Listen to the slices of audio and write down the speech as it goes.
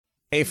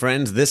Hey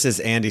friends, this is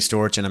Andy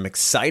Storch, and I'm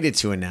excited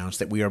to announce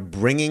that we are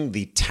bringing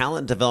the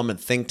Talent Development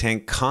Think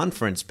Tank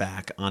Conference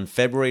back on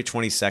February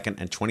 22nd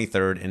and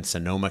 23rd in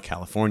Sonoma,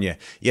 California.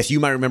 Yes, you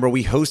might remember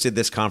we hosted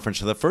this conference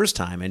for the first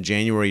time in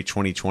January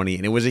 2020,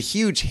 and it was a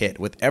huge hit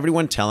with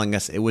everyone telling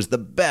us it was the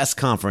best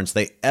conference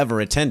they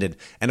ever attended.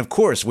 And of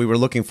course, we were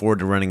looking forward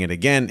to running it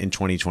again in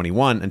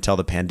 2021 until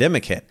the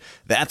pandemic hit.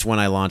 That's when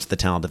I launched the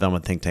Talent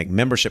Development Think Tank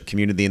membership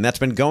community, and that's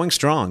been going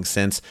strong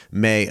since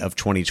May of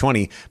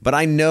 2020. But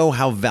I know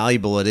how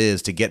valuable it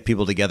is to get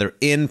people together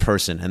in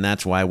person, and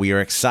that's why we are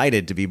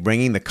excited to be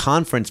bringing the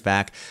conference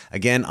back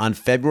again on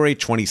February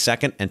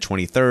 22nd and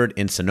 23rd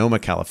in Sonoma,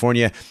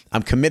 California.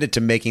 I'm committed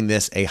to making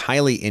this a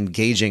highly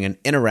engaging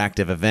and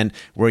interactive event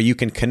where you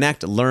can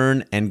connect,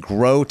 learn, and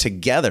grow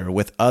together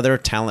with other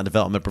talent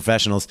development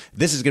professionals.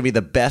 This is going to be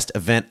the best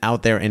event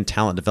out there in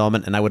talent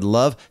development, and I would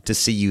love to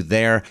see you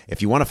there.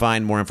 If you want to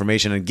find more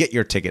information and get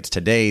your tickets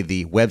today,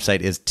 the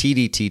website is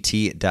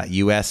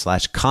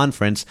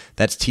tdtt.us/conference.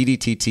 That's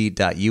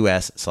tdtt.us/conference.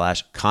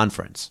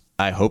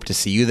 I hope to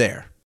see you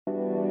there.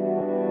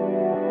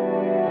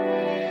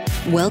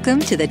 Welcome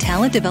to the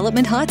Talent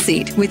Development Hot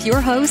Seat with your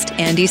host,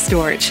 Andy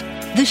Storch.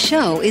 The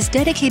show is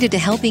dedicated to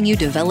helping you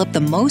develop the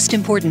most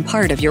important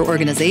part of your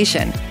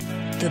organization,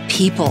 the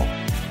people.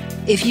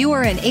 If you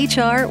are in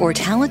HR or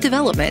talent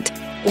development,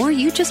 or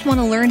you just want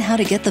to learn how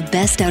to get the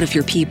best out of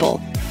your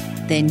people,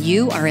 then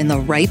you are in the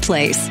right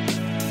place.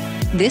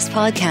 This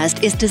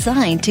podcast is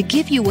designed to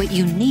give you what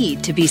you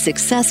need to be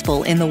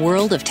successful in the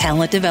world of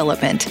talent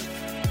development.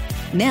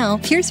 Now,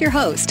 here's your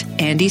host,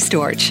 Andy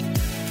Storch.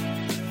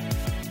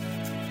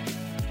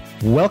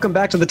 Welcome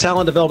back to the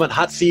Talent Development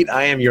Hot Seat.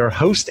 I am your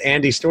host,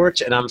 Andy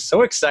Storch, and I'm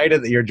so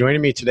excited that you're joining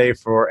me today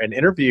for an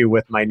interview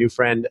with my new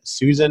friend,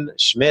 Susan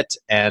Schmidt.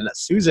 And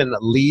Susan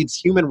leads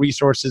human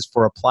resources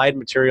for Applied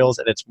Materials,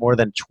 and it's more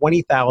than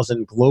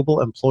 20,000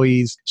 global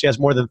employees. She has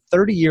more than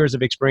 30 years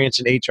of experience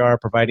in HR,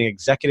 providing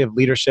executive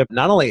leadership,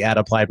 not only at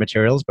Applied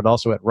Materials, but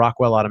also at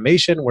Rockwell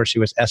Automation, where she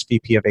was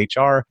SVP of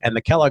HR, and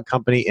the Kellogg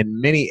Company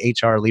in many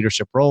HR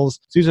leadership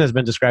roles. Susan has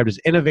been described as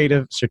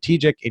innovative,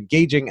 strategic,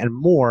 engaging, and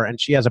more, and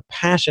she has a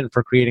passion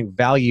for creating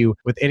value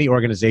with any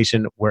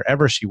organization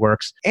wherever she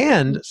works.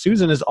 And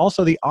Susan is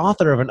also the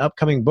author of an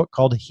upcoming book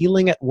called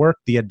Healing at Work,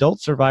 The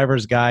Adult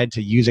Survivor's Guide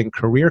to Using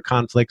Career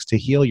Conflicts to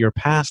Heal Your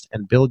Past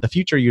and Build the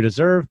Future You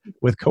Deserve,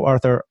 with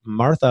co-author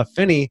Martha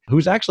Finney,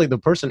 who's actually the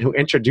person who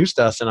introduced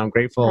us, and I'm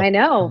grateful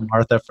to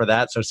Martha for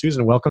that. So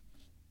Susan, welcome.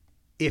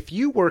 If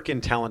you work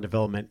in talent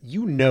development,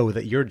 you know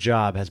that your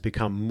job has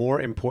become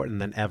more important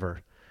than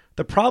ever.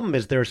 The problem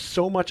is there's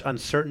so much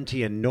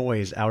uncertainty and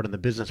noise out in the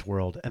business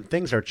world, and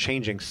things are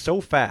changing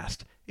so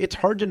fast, it's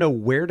hard to know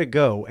where to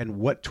go and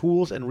what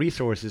tools and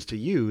resources to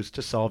use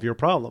to solve your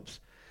problems.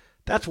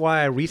 That's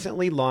why I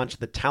recently launched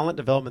the Talent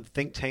Development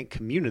Think Tank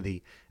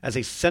community as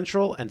a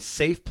central and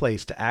safe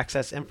place to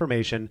access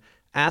information,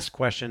 ask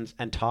questions,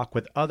 and talk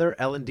with other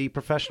L&D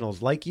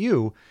professionals like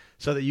you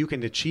so that you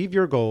can achieve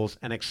your goals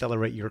and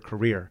accelerate your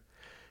career.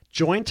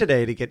 Join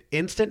today to get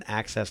instant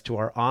access to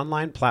our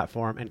online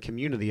platform and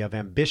community of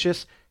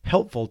ambitious,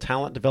 helpful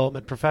talent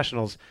development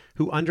professionals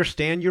who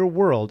understand your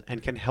world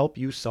and can help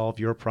you solve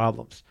your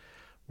problems.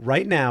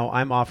 Right now,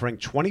 I'm offering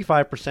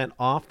 25%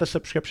 off the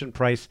subscription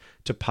price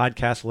to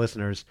podcast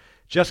listeners.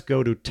 Just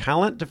go to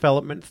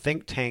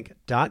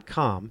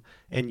talentdevelopmentthinktank.com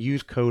and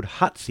use code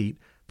HOTSEAT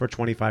for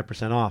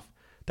 25% off.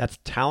 That's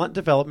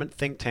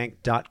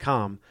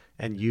talentdevelopmentthinktank.com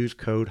and use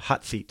code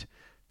HOTSEAT.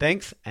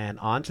 Thanks, and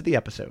on to the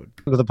episode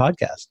of the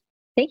podcast.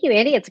 Thank you,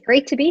 Andy. It's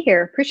great to be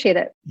here. Appreciate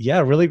it. Yeah,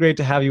 really great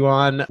to have you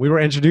on. We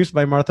were introduced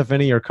by Martha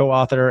Finney, your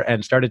co-author,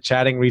 and started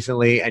chatting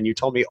recently, and you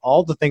told me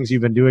all the things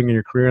you've been doing in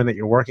your career and that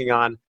you're working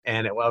on,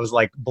 and I was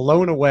like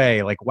blown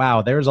away. Like,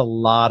 wow, there's a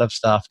lot of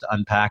stuff to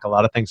unpack, a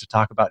lot of things to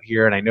talk about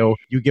here, and I know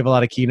you give a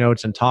lot of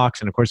keynotes and talks,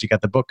 and of course, you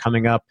got the book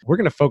coming up. We're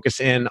going to focus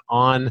in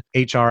on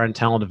HR and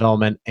talent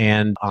development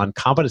and on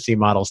competency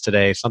models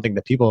today, something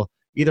that people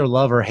either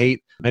love or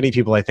hate. Many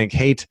people, I think,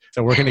 hate.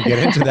 So we're going to get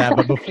into that.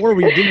 But before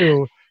we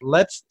do,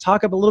 let's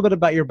talk a little bit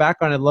about your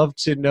background. I'd love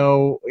to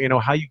know,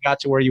 how you got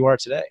to where you are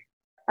today.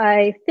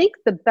 I think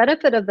the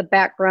benefit of the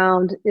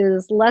background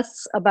is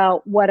less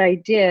about what I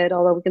did,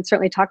 although we can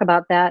certainly talk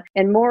about that,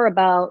 and more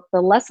about the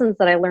lessons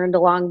that I learned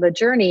along the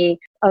journey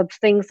of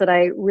things that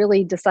I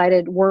really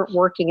decided weren't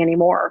working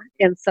anymore.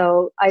 And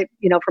so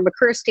from a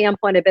career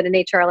standpoint, I've been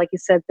in HR, like you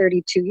said,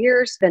 32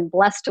 years, been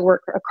blessed to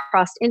work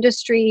across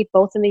industry,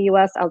 both in the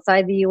US,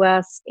 outside the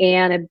US,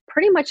 and I've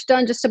pretty much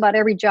done just about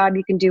every job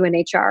you can do in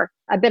HR.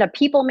 I've been a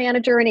people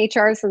manager in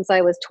HR since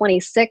I was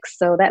 26,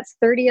 so that's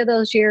 30 of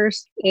those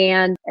years.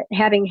 And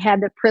having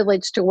had the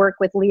privilege to work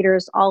with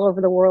leaders all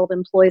over the world,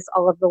 employees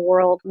all over the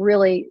world,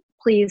 really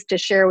pleased to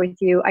share with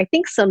you, I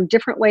think, some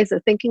different ways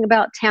of thinking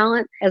about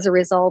talent as a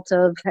result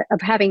of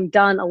having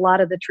done a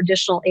lot of the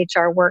traditional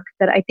HR work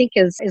that I think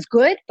is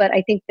good, but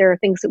I think there are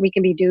things that we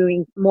can be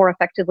doing more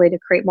effectively to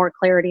create more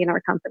clarity in our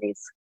companies.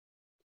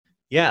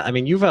 Yeah, I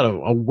mean, you've had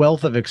a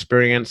wealth of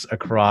experience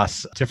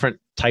across different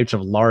types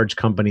of large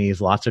companies,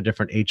 lots of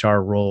different HR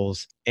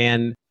roles.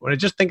 And when I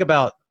just think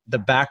about the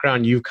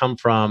background you've come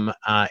from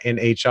in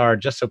HR,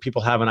 just so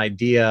people have an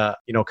idea,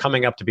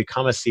 coming up to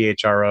become a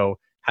CHRO,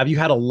 have you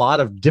had a lot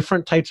of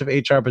different types of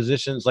HR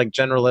positions like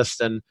generalists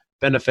and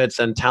benefits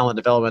and talent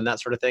development, that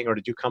sort of thing? Or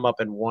did you come up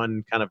in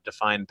one kind of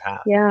defined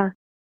path? Yeah.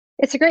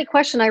 It's a great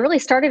question. I really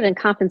started in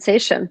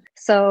compensation.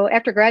 So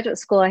after graduate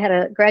school, I had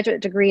a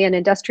graduate degree in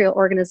industrial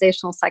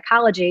organizational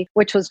psychology,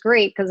 which was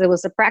great because it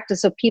was the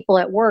practice of people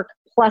at work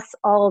plus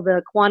all of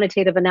the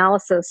quantitative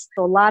analysis.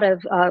 So a lot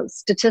of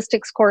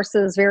statistics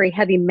courses, very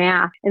heavy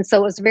math. And so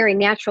it was a very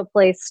natural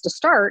place to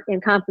start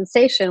in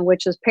compensation,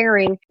 which is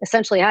pairing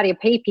essentially how do you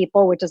pay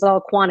people, which is all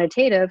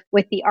quantitative,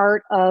 with the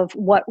art of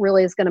what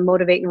really is going to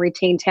motivate and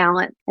retain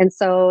talent. And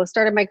so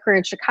started my career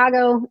in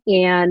Chicago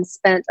and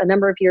spent a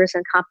number of years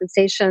in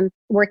compensation,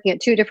 working at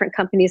 2 different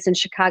companies in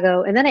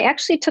Chicago. And then I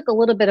actually took a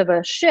little bit of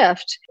a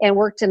shift and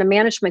worked in a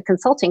management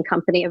consulting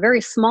company, a very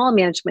small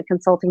management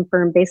consulting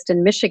firm based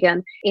in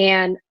Michigan.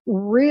 And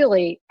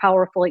really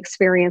powerful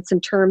experience in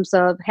terms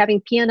of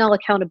having P&L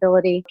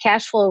accountability,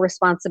 cash flow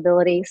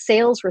responsibility,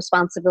 sales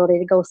responsibility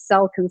to go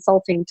sell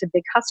consulting to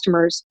big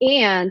customers,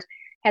 and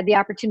had the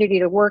opportunity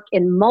to work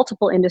in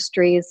multiple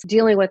industries,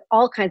 dealing with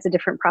all kinds of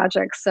different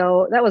projects.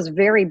 So that was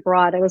very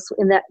broad. I was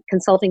in that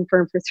consulting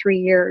firm for 3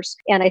 years.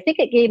 And I think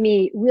it gave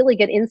me really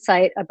good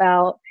insight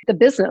about the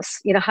business.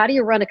 How do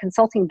you run a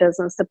consulting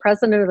business? The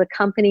president of the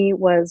company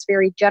was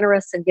very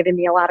generous and giving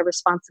me a lot of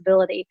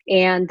responsibility.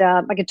 And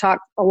I could talk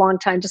a long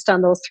time just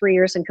on those 3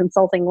 years in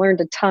consulting, learned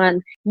a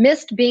ton,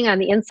 missed being on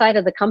the inside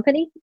of the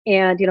company.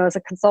 And, as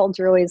a consultant,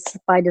 you're always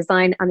by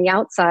design on the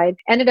outside.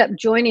 Ended up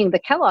joining the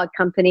Kellogg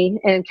company,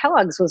 and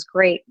Kellogg's was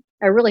great.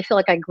 I really feel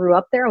like I grew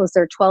up there. I was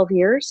there 12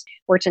 years,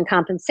 worked in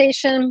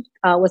compensation,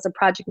 was a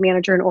project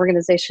manager in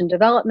organization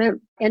development,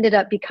 ended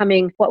up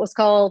becoming what was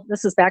called,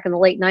 this is back in the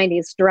late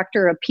 90s,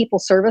 director of people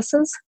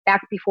services,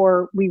 back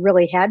before we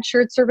really had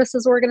shared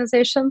services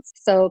organizations.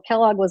 So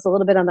Kellogg was a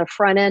little bit on the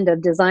front end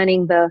of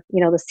designing the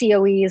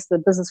COEs,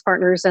 the business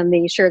partners, and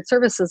the shared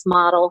services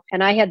model.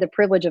 And I had the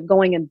privilege of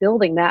going and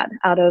building that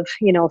out of,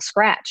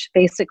 scratch,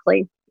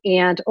 basically.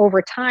 And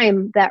over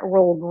time, that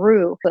role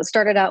grew. So it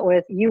started out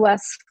with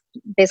U.S.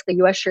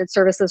 shared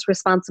services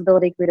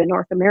responsibility, grew to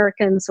North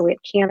American. So we had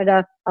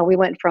Canada. We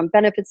went from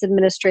benefits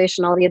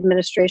administration, all the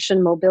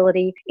administration,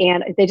 mobility,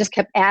 and they just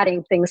kept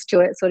adding things to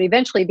it. So it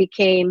eventually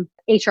became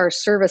HR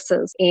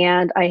services.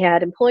 And I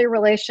had employee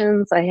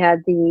relations, I had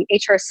the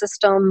HR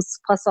systems,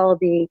 plus all of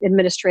the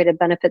administrative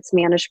benefits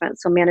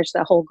management. So managed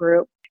that whole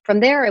group. From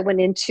there, I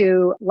went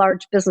into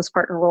large business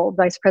partner role,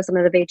 vice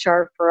president of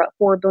HR for a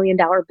 $4 billion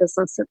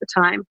business at the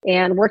time,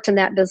 and worked in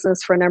that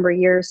business for a number of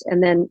years,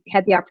 and then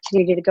had the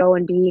opportunity to go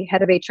and be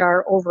head of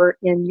HR over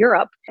in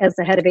Europe as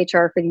the head of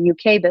HR for the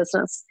UK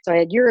business. So I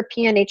had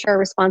European HR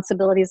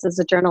responsibilities as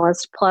a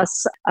journalist,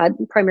 plus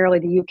primarily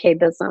the UK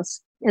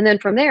business. And then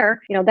from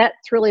there,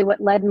 that's really what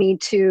led me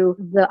to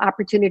the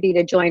opportunity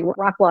to join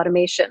Rockwell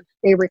Automation.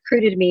 They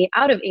recruited me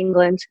out of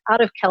England, out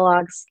of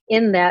Kellogg's,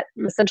 in that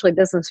essentially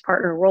business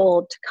partner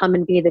role to come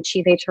and be the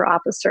chief HR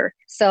officer.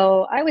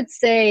 So I would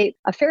say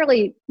a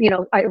fairly,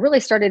 I really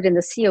started in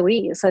the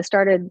COEs. I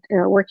started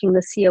working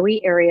the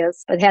COE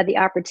areas, but had the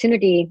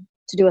opportunity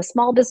to do a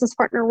small business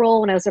partner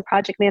role when I was a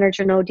project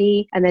manager in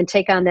OD, and then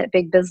take on that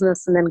big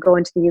business and then go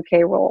into the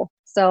UK role.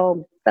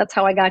 So that's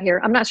how I got here.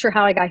 I'm not sure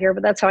how I got here,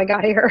 but that's how I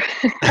got here.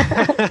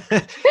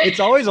 It's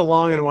always a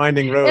long and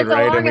winding road,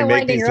 right? And we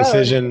make these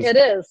decisions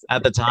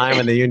at the time,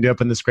 and then you end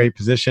up in this great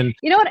position.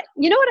 You know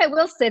what I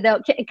will say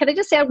though? Can I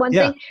just add one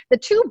thing? The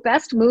 2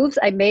 best moves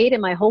I made in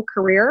my whole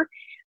career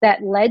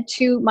that led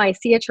to my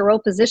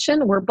CHRO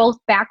position were both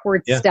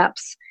backward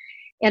steps.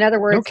 In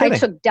other words, I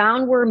took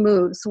downward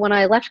moves. When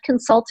I left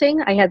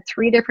consulting, I had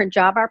 3 different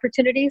job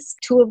opportunities.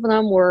 2 of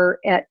them were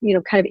at,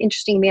 kind of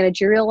interesting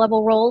managerial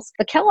level roles.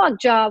 The Kellogg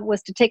job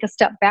was to take a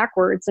step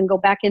backwards and go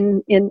back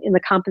in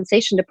the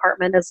compensation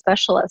department as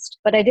specialist.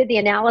 But I did the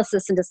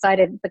analysis and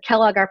decided the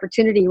Kellogg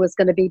opportunity was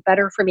going to be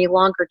better for me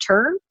longer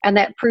term. And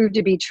that proved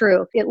to be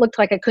true. It looked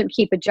like I couldn't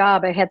keep a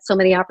job. I had so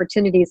many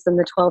opportunities in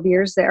the 12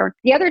 years there.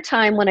 The other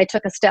time when I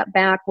took a step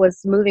back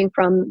was moving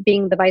from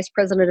being the vice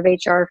president of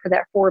HR for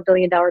that $4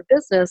 billion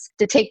business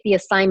to take the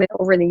assignment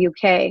over in the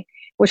UK,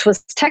 which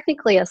was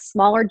technically a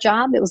smaller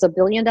job. It was a $1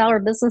 billion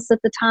business at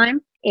the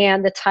time,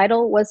 and the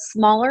title was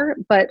smaller,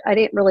 but I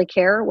didn't really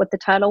care what the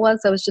title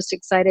was. I was just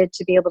excited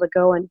to be able to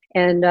go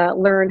and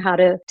learn how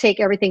to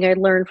take everything I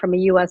learned from a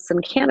US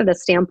and Canada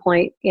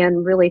standpoint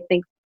and really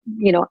think,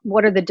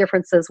 what are the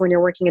differences when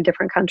you're working in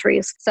different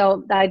countries?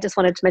 So I just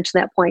wanted to mention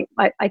that point.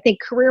 I think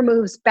career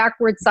moves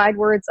backwards,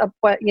 sidewards, up,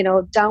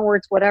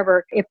 downwards,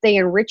 whatever, if they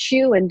enrich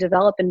you and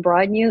develop and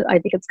broaden you, I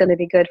think it's going to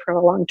be good for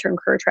a long-term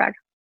career track.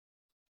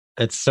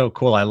 It's so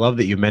cool. I love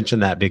that you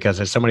mentioned that, because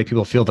there's so many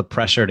people feel the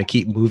pressure to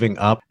keep moving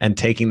up and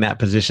taking that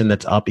position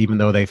that's up, even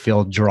though they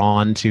feel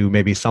drawn to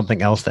maybe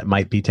something else that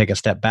might be take a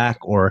step back,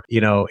 or,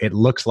 it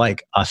looks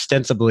like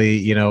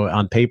ostensibly,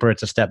 on paper,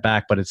 it's a step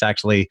back, but it's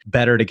actually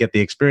better to get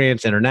the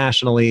experience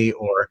internationally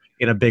or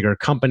in a bigger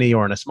company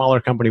or in a smaller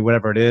company,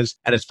 whatever it is.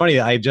 And it's funny,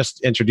 I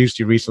just introduced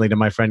you recently to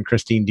my friend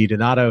Christine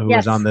DiDonato, who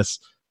was on this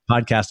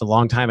podcast a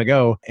long time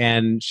ago.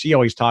 And she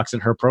always talks in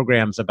her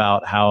programs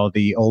about how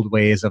the old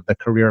ways of the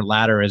career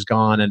ladder is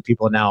gone and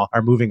people now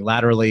are moving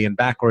laterally and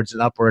backwards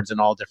and upwards in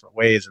all different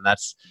ways. And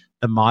that's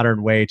the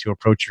modern way to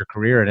approach your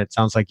career. And it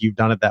sounds like you've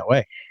done it that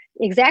way.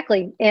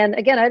 Exactly. And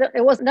again,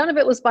 none of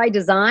it was by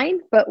design,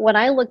 but when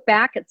I look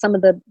back at some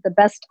of the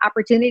best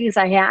opportunities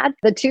I had,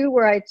 the two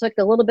where I took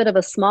a little bit of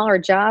a smaller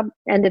job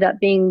ended up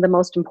being the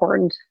most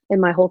important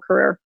in my whole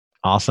career.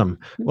 Awesome.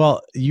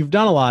 Well, you've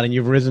done a lot and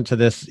you've risen to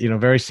this,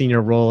 very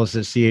senior role as a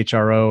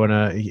CHRO in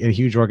a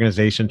huge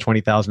organization,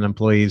 20,000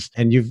 employees,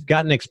 and you've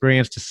gotten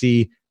experience to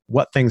see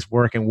what things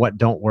work and what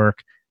don't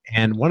work.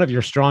 And one of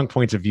your strong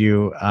points of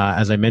view,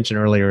 as I mentioned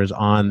earlier, is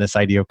on this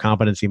idea of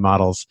competency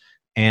models.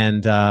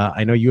 And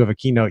I know you have a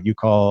keynote you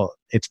call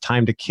 "It's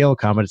Time to Kill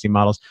Competency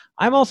Models."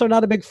 I'm also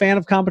not a big fan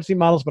of competency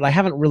models, but I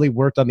haven't really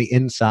worked on the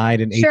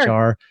inside in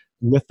HR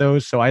with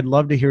those. So I'd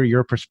love to hear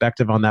your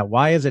perspective on that.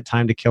 Why is it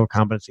time to kill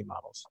competency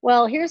models?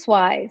 Well, here's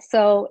why.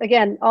 So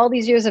again, all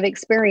these years of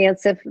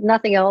experience, if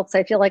nothing else,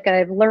 I feel like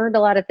I've learned a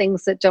lot of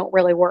things that don't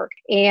really work.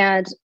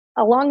 And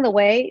along the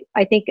way,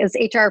 I think as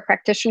HR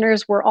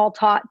practitioners, we're all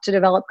taught to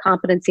develop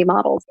competency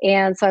models.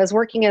 And so I was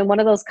working in one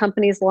of those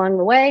companies along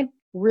the way,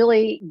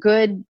 really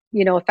good,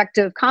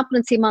 effective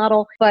competency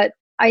model. But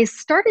I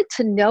started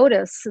to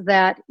notice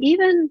that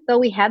even though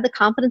we had the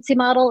competency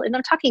model, and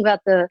I'm talking about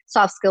the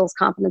soft skills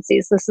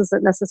competencies, this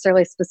isn't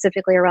necessarily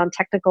specifically around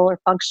technical or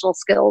functional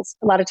skills.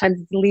 A lot of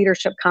times it's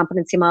leadership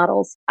competency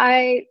models.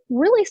 I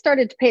really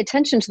started to pay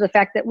attention to the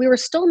fact that we were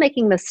still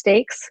making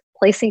mistakes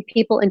placing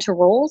people into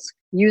roles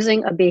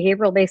using a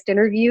behavioral-based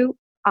interview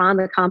on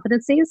the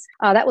competencies.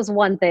 That was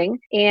one thing.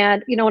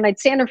 And, when I'd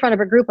stand in front of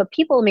a group of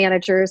people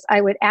managers, I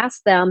would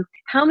ask them,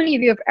 how many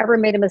of you have ever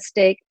made a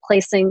mistake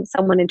placing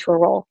someone into a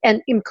role?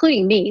 And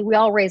including me, we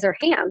all raise our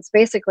hands.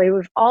 Basically,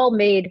 we've all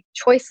made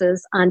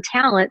choices on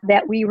talent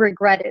that we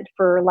regretted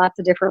for lots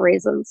of different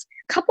reasons,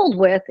 coupled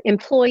with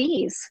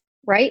employees.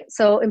 Right?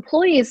 So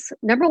employees,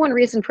 number one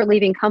reason for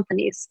leaving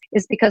companies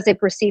is because they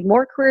perceive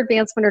more career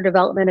advancement or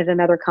development at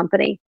another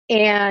company.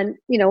 And,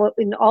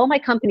 in all my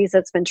companies,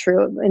 that's been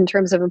true in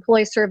terms of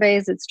employee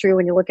surveys. It's true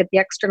when you look at the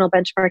external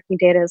benchmarking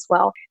data as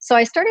well. So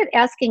I started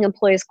asking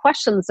employees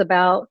questions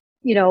about,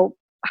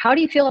 how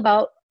do you feel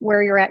about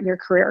where you're at in your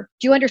career?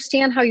 Do you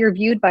understand how you're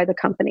viewed by the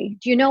company?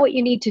 Do you know what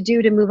you need to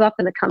do to move up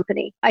in the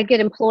company? I get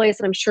employees,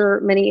 and I'm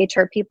sure many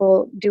HR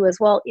people do as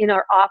well, in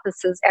our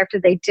offices after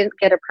they didn't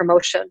get a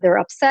promotion. They're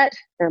upset,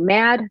 they're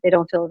mad, they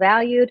don't feel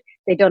valued,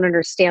 they don't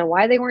understand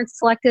why they weren't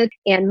selected.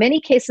 And in many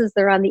cases,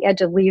 they're on the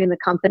edge of leaving the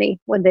company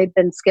when they've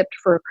been skipped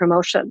for a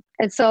promotion.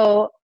 And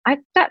so I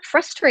got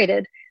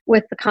frustrated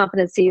with the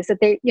competencies that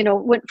they,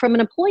 went from an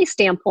employee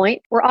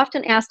standpoint, we're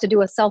often asked to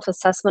do a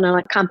self-assessment on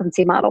a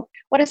competency model.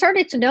 What I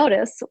started to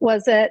notice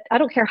was that I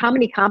don't care how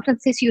many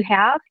competencies you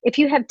have, if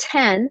you have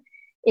 10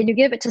 and you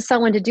give it to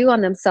someone to do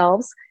on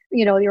themselves,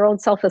 your own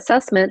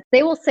self-assessment,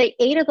 they will say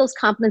 8 of those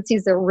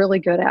competencies they're really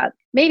good at,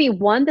 maybe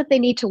one that they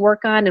need to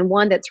work on and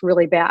one that's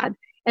really bad.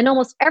 And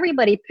almost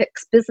everybody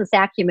picks business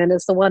acumen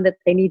as the one that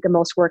they need the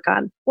most work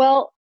on.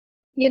 Well,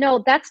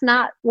 that's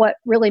not what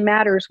really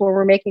matters when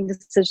we're making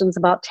decisions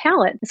about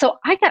talent. So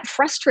I got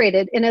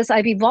frustrated. And as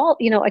I've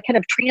evolved, I kind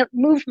of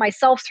moved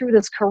myself through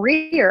this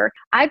career.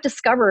 I've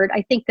discovered,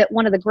 I think that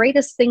one of the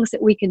greatest things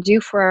that we can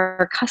do for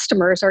our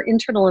customers, our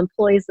internal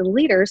employees and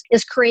leaders,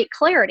 is create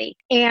clarity.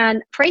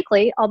 And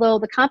frankly, although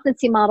the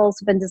competency models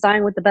have been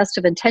designed with the best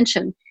of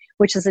intention,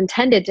 which is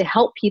intended to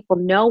help people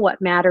know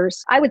what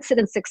matters. I would sit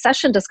in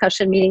succession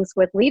discussion meetings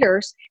with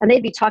leaders, and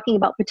they'd be talking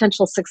about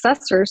potential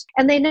successors,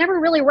 and they never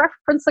really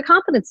referenced the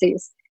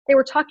competencies. They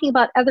were talking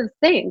about other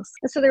things.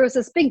 And so there was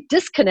this big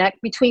disconnect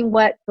between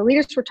what the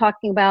leaders were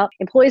talking about,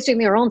 employees doing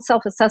their own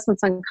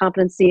self-assessments on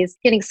competencies,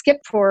 getting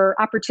skipped for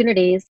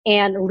opportunities,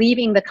 and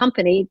leaving the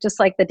company, just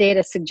like the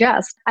data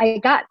suggests. I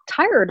got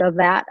tired of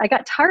that. I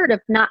got tired of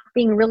not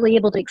being really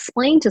able to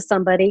explain to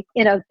somebody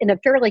in a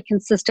fairly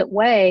consistent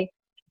way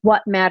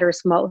what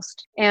matters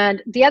most.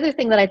 And the other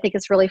thing that I think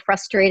is really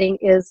frustrating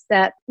is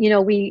that,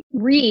 we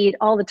read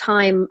all the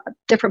time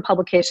different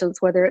publications,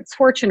 whether it's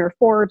Fortune or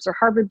Forbes or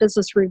Harvard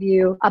Business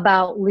Review,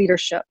 about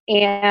leadership.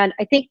 And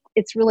I think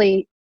it's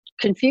really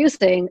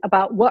confusing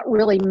about what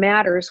really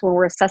matters when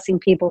we're assessing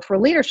people for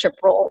leadership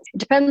roles. It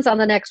depends on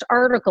the next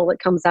article that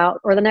comes out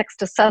or the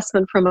next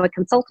assessment from a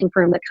consulting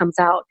firm that comes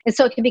out. And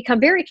so it can become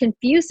very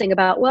confusing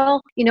about,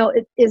 are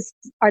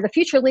the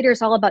future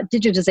leaders all about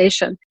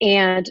digitization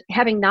and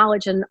having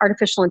knowledge in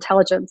artificial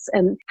intelligence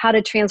and how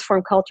to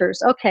transform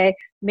cultures? Okay,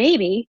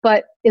 maybe,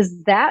 but is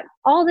that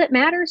all that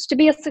matters to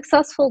be a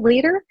successful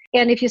leader?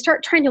 And if you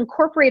start trying to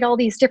incorporate all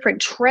these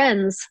different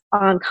trends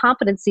on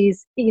competencies,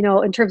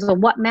 in terms of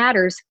what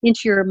matters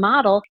into your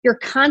model, you're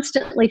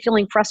constantly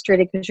feeling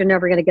frustrated because you're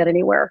never going to get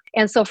anywhere.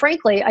 And so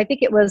frankly, I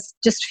think it was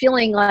just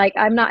feeling like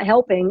I'm not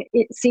helping.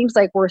 It seems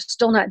like we're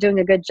still not doing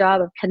a good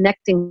job of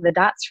connecting the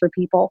dots for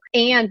people.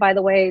 And by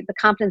the way, the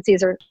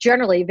competencies are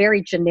generally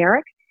very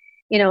generic.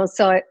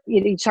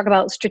 You talk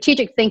about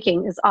strategic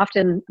thinking is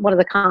often one of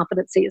the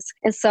competencies.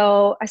 And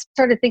so I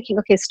started thinking,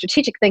 okay,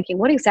 strategic thinking,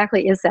 what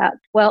exactly is that?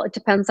 Well, it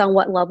depends on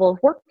what level of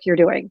work you're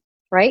doing,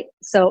 right?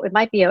 So it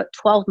might be a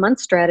 12-month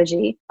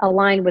strategy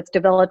aligned with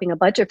developing a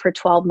budget for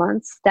 12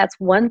 months. That's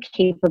one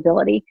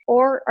capability.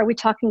 Or are we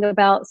talking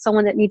about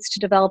someone that needs to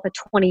develop a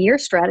 20-year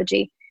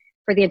strategy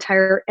for the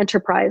entire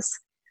enterprise?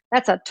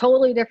 That's a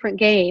totally different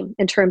game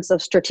in terms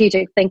of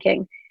strategic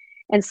thinking.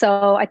 And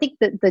so I think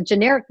that the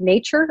generic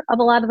nature of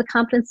a lot of the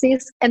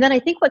competencies, and then I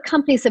think what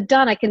companies have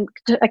done, I can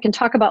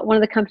talk about one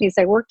of the companies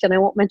I worked in, I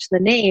won't mention the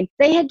name.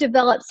 They had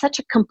developed such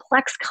a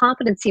complex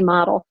competency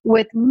model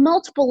with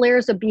multiple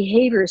layers of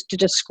behaviors to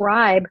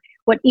describe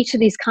what each of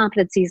these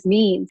competencies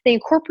means. They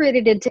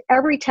incorporated it into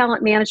every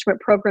talent management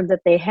program that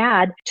they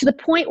had, to the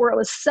point where it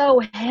was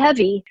so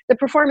heavy. The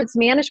performance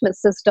management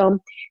system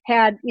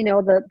had,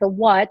 the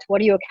what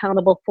are you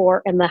accountable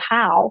for, and the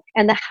how.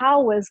 And the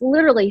how was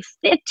literally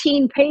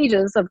 15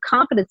 pages of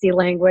competency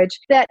language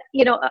that,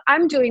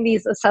 I'm doing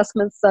these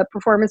assessments,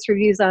 performance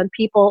reviews on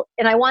people,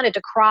 and I wanted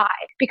to cry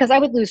because I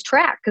would lose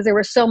track because there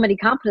were so many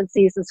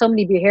competencies and so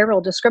many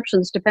behavioral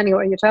descriptions depending on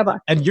what you're talking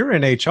about. And you're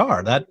in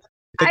HR.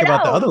 Think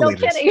about the other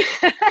leaders. Kidding.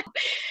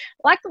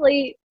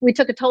 Luckily, we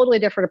took a totally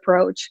different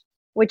approach,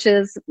 which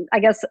is,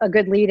 I guess, a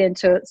good lead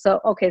into, so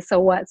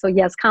what? So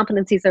yes,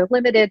 competencies are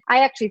limited. I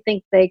actually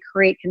think they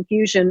create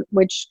confusion,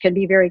 which can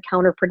be very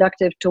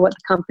counterproductive to what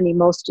the company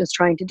most is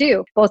trying to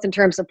do, both in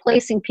terms of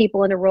placing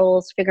people into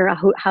roles, figuring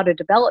out how to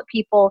develop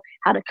people,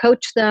 how to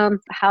coach them,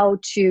 how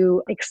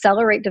to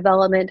accelerate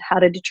development, how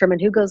to determine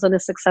who goes on a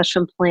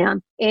succession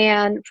plan.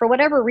 And for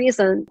whatever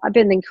reason, I've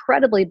been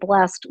incredibly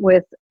blessed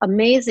with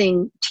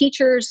amazing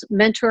teachers,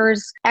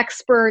 mentors,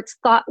 experts,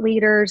 thought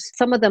leaders,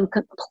 some of them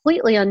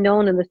completely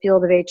unknown in the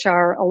field of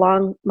HR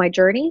along my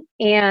journey.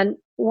 And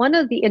one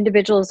of the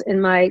individuals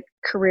in my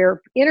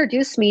career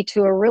introduced me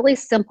to a really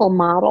simple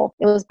model.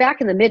 It was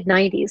back in the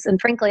mid-90s. And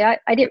frankly, I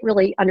didn't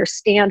really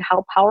understand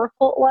how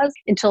powerful it was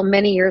until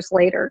many years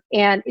later.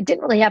 And it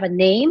didn't really have a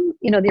name.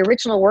 The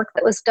original work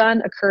that was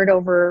done occurred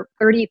over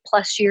 30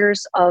 plus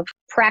years of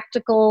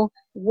practical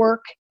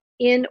work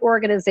in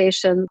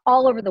organizations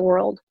all over the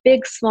world,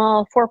 big,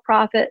 small,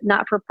 for-profit,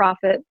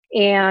 not-for-profit.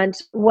 And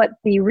what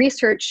the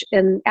research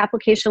and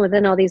application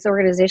within all these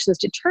organizations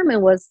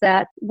determined was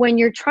that when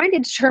you're trying to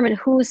determine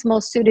who's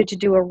most suited to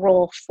do a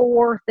role,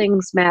 4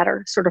 things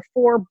matter, sort of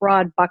 4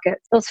 broad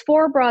buckets. Those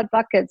 4 broad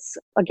buckets,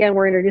 again,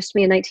 were introduced to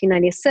me in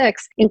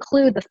 1996,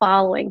 include the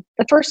following.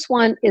 The first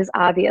one is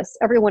obvious.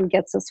 Everyone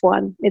gets this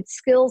one. It's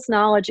skills,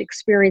 knowledge,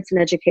 experience, and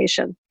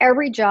education.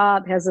 Every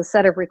job has a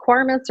set of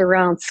requirements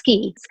around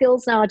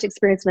skills, knowledge,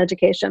 experience, and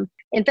education.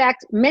 In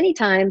fact, many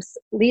times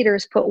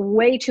leaders put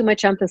way too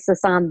much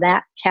emphasis on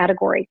that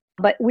category.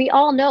 But we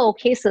all know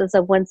cases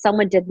of when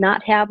someone did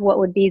not have what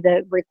would be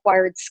the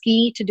required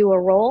SKI to do a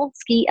role,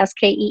 SKI,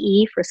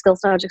 S-K-E-E, for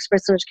skills, knowledge,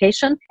 experience, and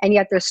education, and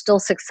yet they're still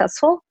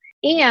successful.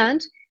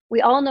 And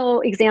we all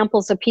know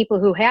examples of people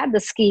who had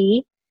the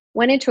SKI,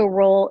 went into a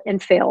role,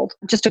 and failed.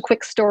 Just a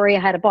quick story. I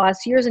had a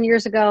boss years and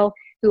years ago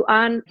who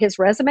on his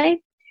resume,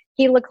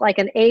 he looked like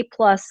an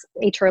A-plus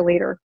HR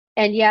leader.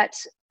 And yet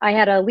I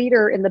had a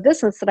leader in the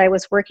business that I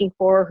was working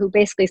for who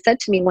basically said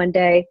to me one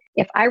day,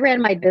 if I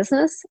ran my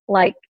business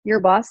like your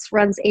boss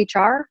runs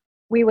HR,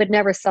 we would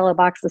never sell a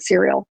box of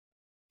cereal.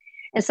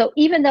 And so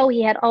even though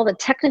he had all the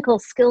technical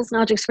skills,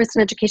 knowledge, experience,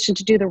 and education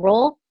to do the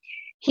role,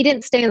 he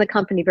didn't stay in the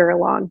company very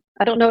long.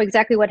 I don't know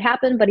exactly what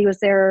happened, but he was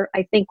there,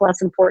 I think, less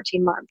than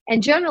 14 months.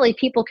 And generally,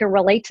 people can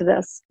relate to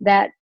this,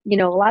 that a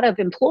lot of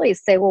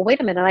employees say, well, wait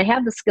a minute, I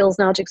have the skills,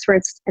 knowledge,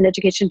 experience, and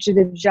education to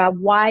do the job.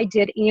 Why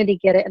did Andy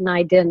get it and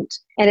I didn't?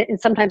 And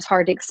it's sometimes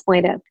hard to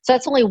explain it. So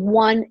that's only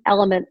one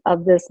element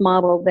of this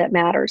model that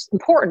matters.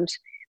 Important,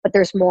 but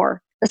there's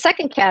more. The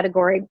second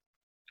category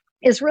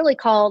is really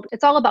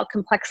it's all about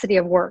complexity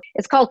of work.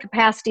 It's called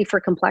capacity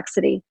for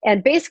complexity.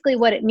 And basically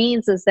what it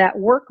means is that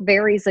work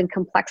varies in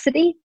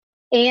complexity,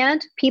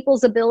 and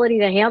people's ability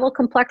to handle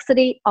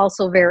complexity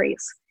also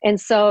varies. And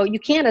so you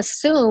can't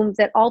assume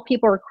that all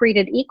people are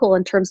created equal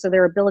in terms of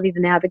their ability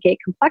to navigate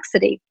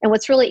complexity. And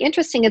what's really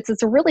interesting is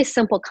it's a really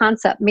simple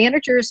concept.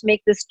 Managers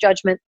make this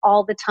judgment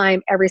all the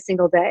time, every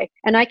single day.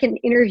 And I can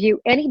interview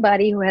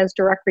anybody who has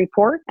direct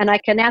report, and I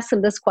can ask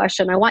them this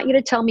question. I want you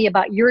to tell me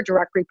about your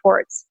direct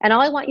reports. And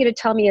all I want you to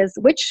tell me is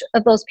which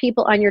of those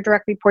people on your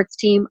direct reports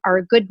team are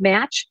a good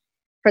match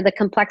for the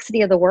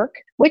complexity of the work?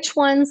 Which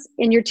ones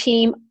in your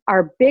team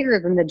are bigger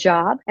than the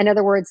job? In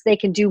other words, they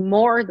can do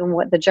more than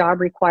what the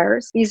job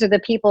requires. These are the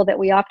people that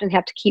we often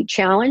have to keep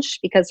challenged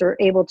because they're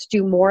able to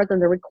do more than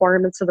the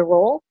requirements of the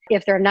role.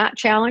 If they're not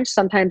challenged,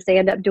 sometimes they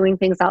end up doing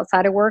things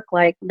outside of work,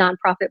 like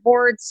nonprofit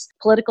boards,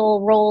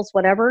 political roles,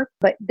 whatever.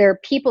 But they're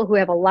people who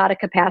have a lot of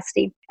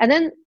capacity. And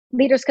then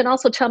leaders can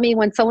also tell me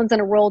when someone's in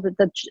a role that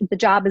the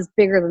job is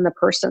bigger than the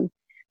person.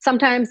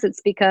 Sometimes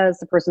it's because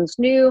the person's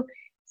new.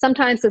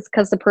 Sometimes it's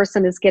because the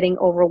person is getting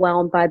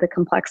overwhelmed by the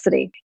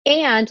complexity.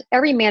 And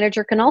every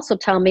manager can also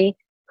tell me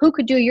who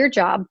could do your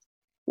job,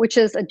 which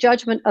is a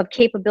judgment of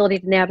capability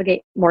to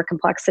navigate more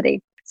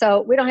complexity.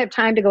 So we don't have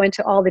time to go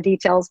into all the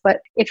details,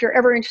 but if you're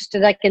ever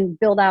interested, I can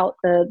build out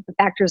the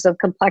factors of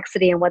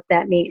complexity and what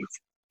that means.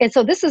 And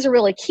so this is a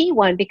really key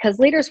one because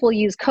leaders will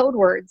use code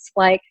words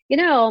like,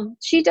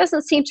 she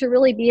doesn't seem to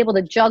really be able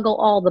to juggle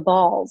all the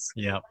balls.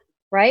 Yeah.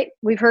 Right?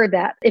 We've heard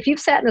that. If you've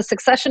sat in a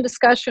succession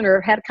discussion or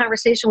had a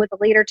conversation with a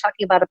leader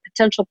talking about a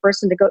potential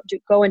person to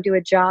go and do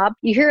a job,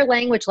 you hear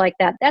language like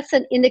that. That's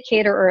an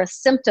indicator or a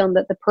symptom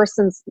that the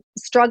person's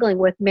struggling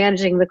with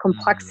managing the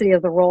complexity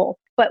of the role.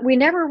 But we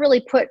never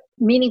really put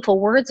meaningful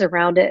words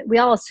around it. We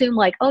all assume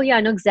like, oh yeah,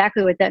 I know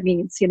exactly what that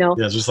means, Yeah,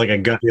 it's just like a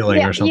gut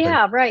feeling or something.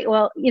 Yeah, right.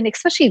 Well,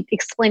 especially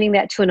explaining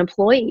that to an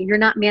employee, you're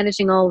not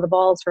managing all of the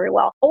balls very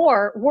well.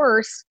 Or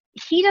worse,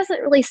 he doesn't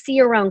really see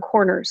around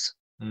corners.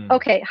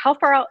 Okay, how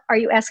far out are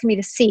you asking me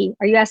to see?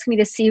 Are you asking me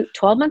to see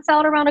 12 months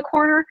out around a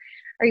corner?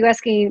 Are you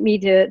asking me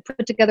to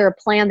put together a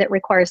plan that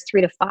requires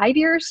 3 to 5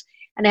 years?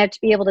 And I have to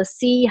be able to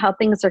see how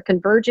things are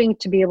converging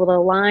to be able to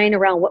align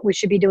around what we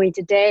should be doing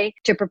today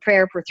to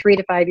prepare for 3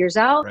 to 5 years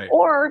out. Right.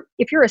 Or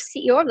if you're a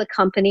CEO of the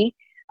company,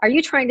 are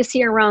you trying to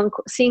seeing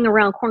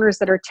around corners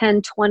that are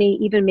 10, 20,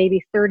 even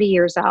maybe 30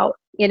 years out?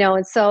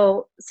 And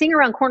so seeing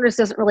around corners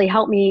doesn't really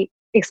help me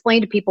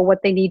explain to people what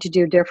they need to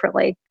do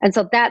differently. And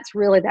so that's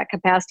really that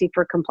capacity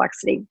for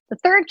complexity. The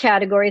third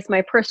category is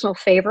my personal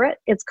favorite.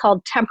 It's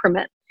called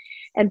temperament.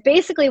 And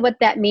basically what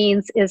that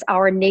means is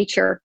our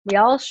nature. We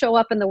all show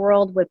up in the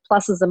world with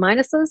pluses and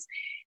minuses.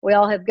 We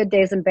all have good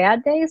days and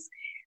bad days.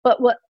 But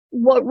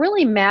what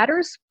really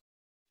matters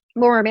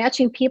when we're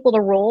matching people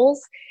to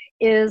roles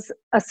is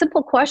a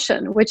simple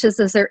question, which is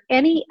there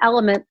any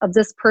element of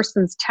this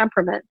person's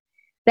temperament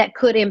that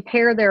could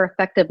impair their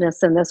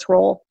effectiveness in this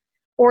role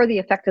or the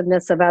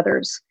effectiveness of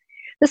others?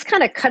 This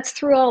kind of cuts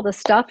through all the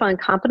stuff on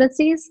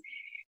competencies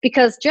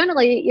because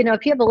generally,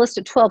 if you have a list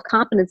of 12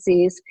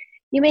 competencies,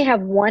 you may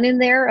have one in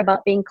there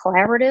about being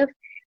collaborative,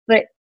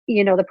 but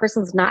the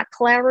person's not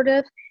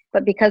collaborative,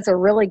 but because they're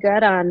really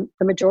good on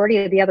the majority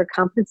of the other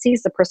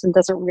competencies, the person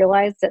doesn't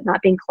realize that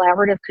not being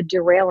collaborative could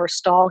derail or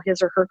stall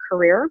his or her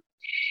career.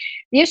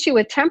 The issue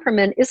with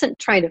temperament isn't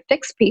trying to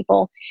fix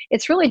people.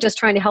 It's really just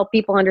trying to help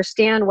people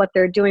understand what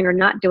they're doing or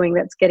not doing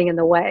that's getting in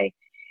the way.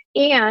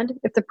 And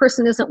if the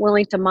person isn't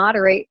willing to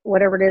moderate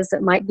whatever it is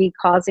that might be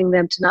causing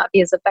them to not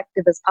be as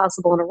effective as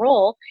possible in a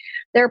role,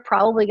 they're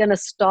probably going to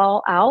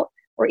stall out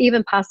or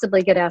even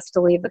possibly get asked to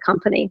leave the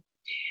company.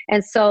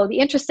 And so the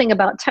interesting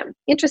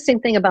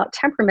thing about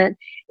temperament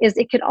is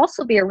it could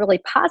also be a really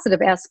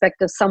positive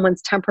aspect of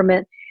someone's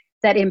temperament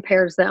that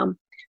impairs them.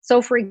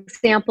 So for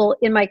example,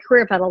 in my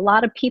career, I've had a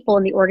lot of people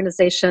in the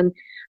organization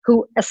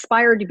who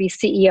aspired to be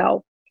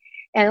CEO.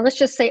 And let's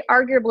just say,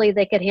 arguably,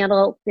 they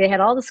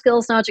had all the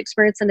skills, knowledge,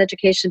 experience, and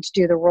education to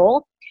do the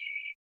role.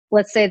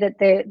 Let's say that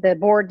the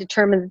board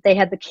determined that they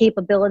had the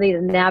capability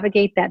to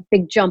navigate that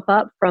big jump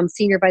up from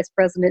senior vice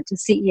president to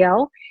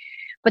CEO.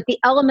 But the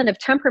element of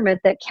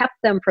temperament that kept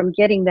them from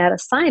getting that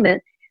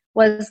assignment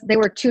was they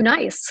were too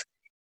nice.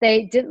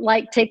 They didn't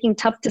like taking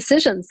tough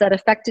decisions that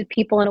affected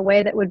people in a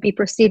way that would be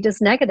perceived as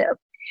negative.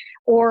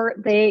 Or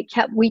they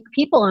kept weak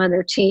people on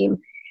their team,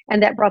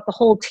 and that brought the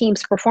whole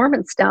team's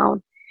performance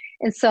down.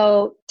 And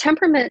so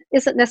temperament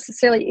isn't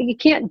necessarily, you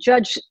can't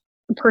judge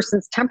a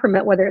person's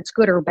temperament, whether it's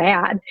good or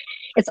bad.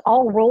 It's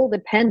all role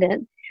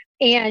dependent.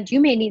 And you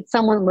may need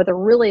someone with a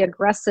really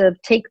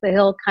aggressive, take the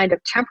hill kind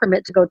of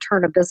temperament to go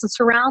turn a business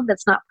around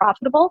that's not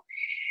profitable,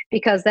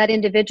 because that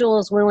individual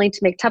is willing to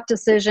make tough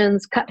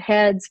decisions, cut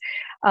heads,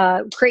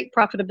 create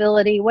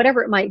profitability,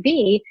 whatever it might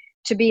be,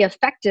 to be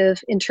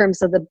effective in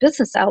terms of the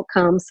business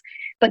outcomes.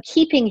 But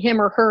keeping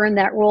him or her in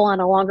that role on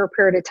a longer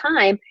period of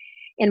time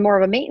in more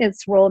of a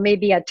maintenance role may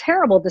be a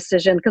terrible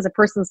decision because the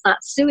person's not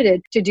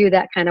suited to do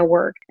that kind of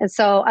work. And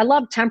so I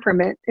love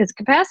temperament. It's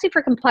capacity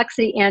for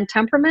complexity and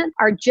temperament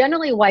are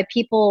generally why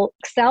people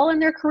excel in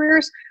their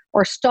careers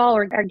or stall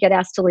or get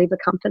asked to leave the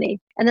company.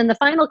 And then the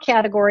final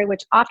category,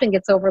 which often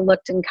gets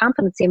overlooked in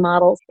competency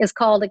models, is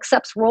called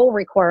accepts role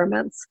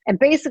requirements. And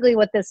basically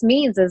what this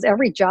means is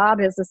every job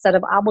has a set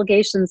of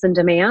obligations and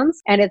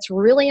demands. And it's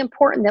really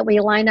important that we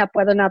line up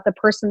whether or not the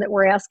person that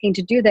we're asking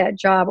to do that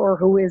job or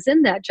who is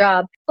in that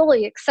job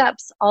fully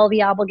accepts all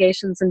the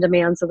obligations and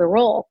demands of the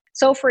role.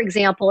 So, for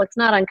example, it's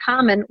not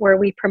uncommon where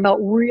we promote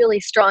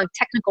really strong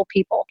technical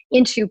people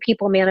into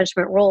people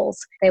management roles.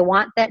 They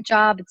want that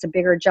job. It's a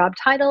bigger job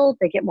title.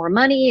 They get more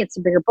money. It's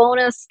a bigger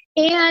bonus.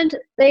 And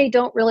they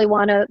don't really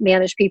want to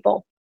manage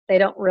people. They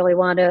don't really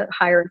want to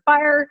hire and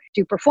fire,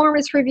 do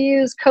performance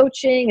reviews,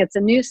 coaching. It's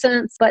a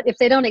nuisance. But if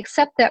they don't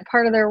accept that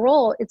part of their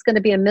role, it's going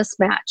to be a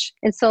mismatch.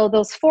 And so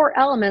those 4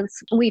 elements,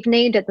 we've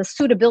named it the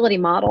suitability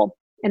model.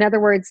 In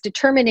other words,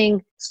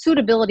 determining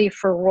suitability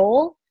for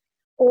role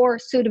or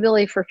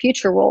suitability for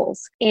future roles.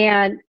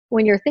 And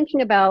when you're thinking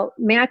about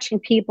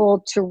matching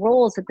people to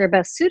roles that they're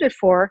best suited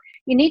for,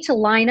 you need to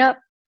line up.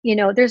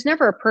 There's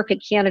never a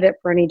perfect candidate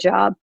for any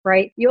job,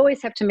 right? You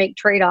always have to make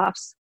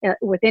trade-offs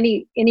with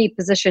any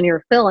position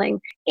you're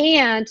filling.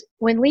 And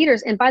when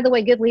leaders, and by the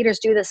way, good leaders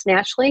do this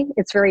naturally.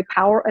 It's very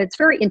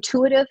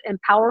intuitive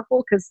and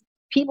powerful because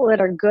people that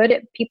are good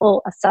at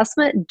people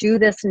assessment do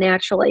this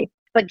naturally.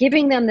 But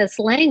giving them this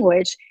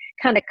language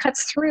kind of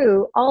cuts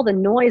through all the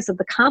noise of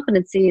the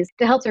competencies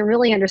to help them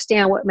really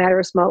understand what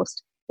matters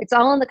most. It's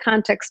all in the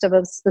context of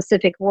a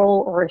specific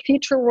role or a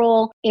future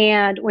role.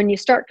 And when you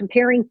start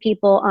comparing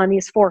people on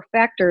these 4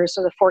 factors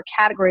or the 4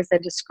 categories I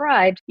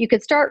described, you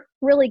could start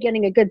really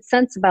getting a good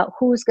sense about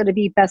who's going to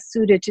be best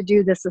suited to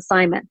do this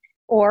assignment.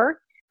 Or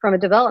from a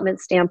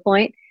development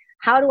standpoint,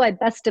 how do I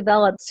best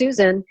develop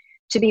Susan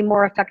to be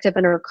more effective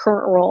in her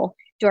current role?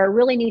 Do I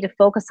really need to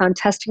focus on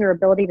testing her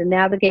ability to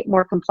navigate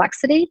more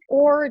complexity?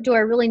 Or do I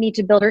really need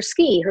to build her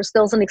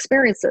skills and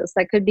experiences?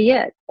 That could be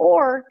it.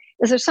 Or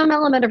is there some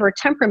element of her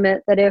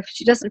temperament that if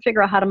she doesn't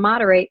figure out how to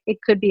moderate, it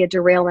could be a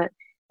derailment?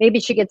 Maybe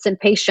she gets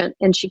impatient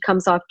and she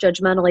comes off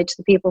judgmentally to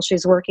the people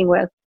she's working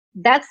with.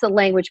 That's the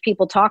language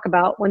people talk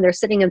about when they're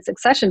sitting in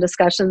succession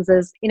discussions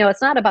is,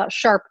 it's not about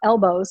sharp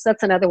elbows.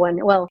 That's another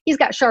one. Well, he's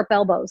got sharp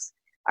elbows.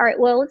 All right,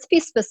 well, let's be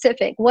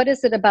specific. What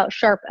is it about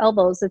sharp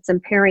elbows that's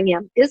impairing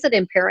him? Is it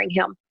impairing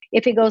him?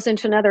 If he goes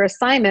into another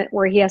assignment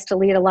where he has to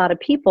lead a lot of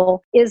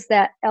people, is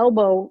that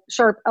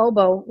sharp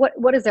elbow,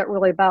 what is that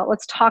really about?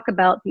 Let's talk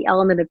about the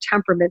element of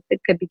temperament that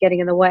could be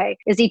getting in the way.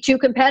 Is he too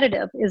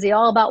competitive? Is he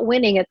all about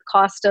winning at the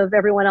cost of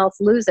everyone else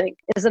losing?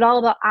 Is it all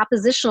about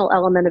oppositional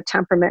element of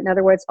temperament? In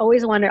other words,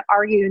 always want to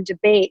argue and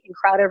debate and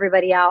crowd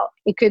everybody out.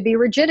 It could be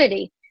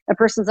rigidity. A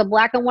person's a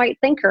black and white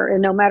thinker,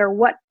 and no matter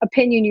what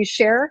opinion you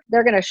share,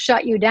 they're going to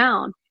shut you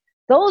down.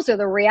 Those are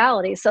the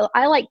realities. So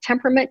I like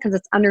temperament because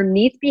it's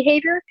underneath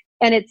behavior,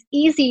 and it's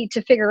easy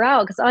to figure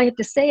out because all you have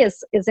to say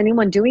is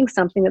anyone doing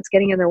something that's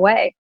getting in their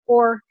way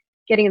or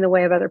getting in the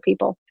way of other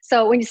people?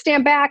 So when you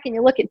stand back and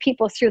you look at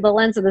people through the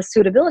lens of the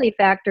suitability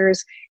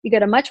factors, you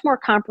get a much more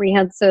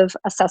comprehensive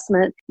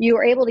assessment. You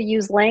are able to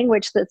use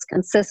language that's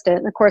consistent.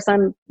 And of course,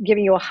 I'm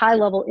giving you a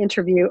high-level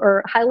interview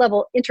or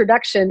high-level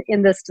introduction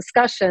in this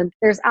discussion.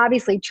 There's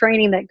obviously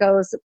training that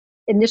goes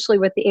initially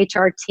with the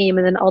HR team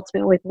and then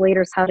ultimately with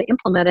leaders how to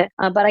implement it.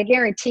 But I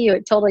guarantee you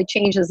it totally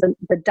changes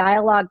the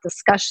dialogue,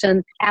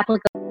 discussion,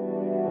 application.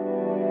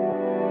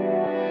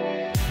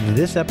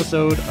 This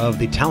episode of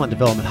the Talent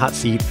Development Hot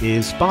Seat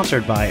is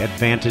sponsored by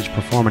Advantage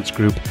Performance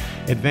Group.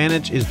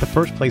 Advantage is the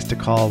first place to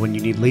call when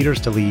you need leaders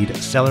to lead,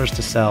 sellers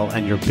to sell,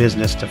 and your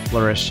business to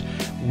flourish.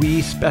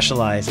 We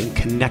specialize in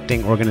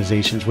connecting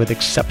organizations with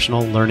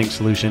exceptional learning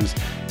solutions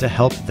to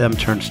help them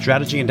turn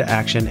strategy into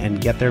action and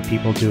get their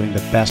people doing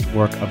the best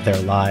work of their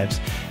lives.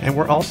 And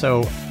we're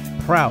also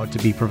proud to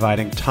be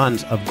providing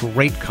tons of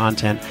great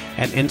content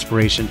and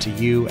inspiration to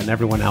you and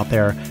everyone out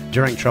there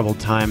during troubled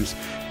times.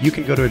 You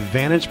can go to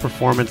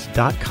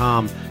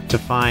advantageperformance.com to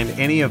find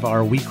any of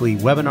our weekly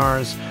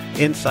webinars,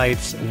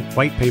 insights,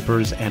 white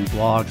papers, and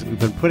blogs that we've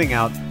been putting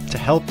out to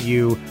help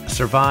you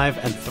survive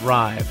and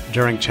thrive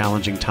during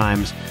challenging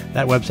times.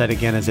 That website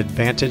again is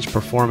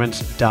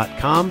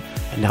advantageperformance.com.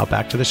 And now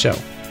back to the show.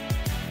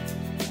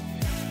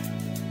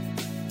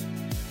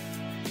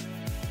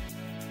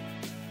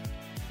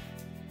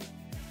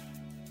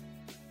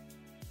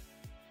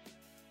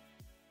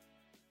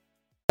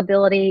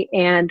 Ability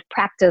and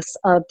practice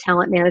of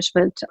talent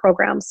management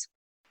programs.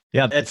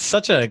 Yeah, it's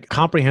such a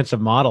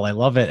comprehensive model. I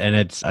love it. And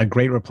it's a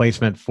great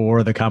replacement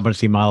for the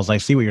competency models. I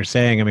see what you're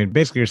saying. I mean,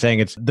 basically you're saying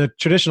it's the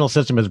traditional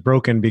system is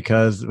broken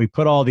because we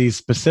put all these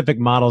specific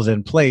models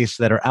in place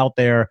that are out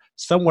there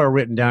somewhere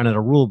written down in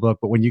a rule book.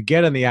 But when you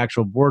get in the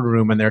actual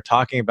boardroom and they're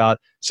talking about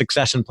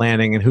succession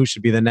planning and who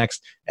should be the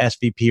next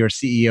SVP or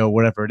CEO,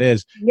 whatever it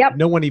is,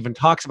 no one even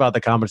talks about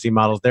the competency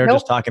models. They're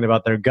just talking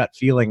about their gut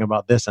feeling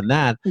about this and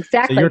that.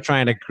 Exactly. So you're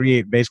trying to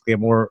create basically a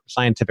more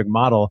scientific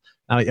model.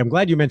 Now, I'm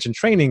glad you mentioned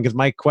training because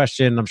my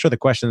question, I'm sure the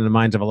question in the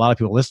minds of a lot of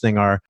people listening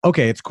are,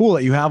 okay, it's cool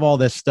that you have all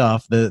this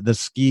stuff, the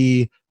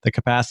ski, the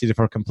capacity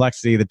for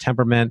complexity, the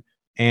temperament,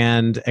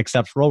 and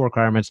accepts role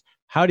requirements.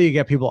 How do you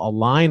get people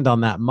aligned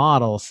on that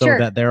model so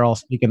that they're all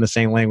speaking the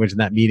same language in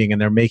that meeting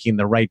and they're making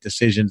the right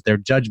decisions, their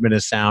judgment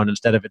is sound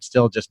instead of it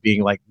still just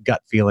being like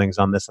gut feelings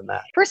on this and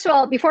that? First of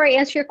all, before I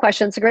answer your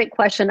question, it's a great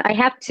question. I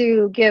have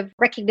to give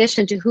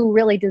recognition to who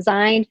really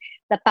designed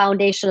the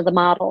foundation of the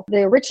model.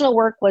 The original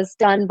work was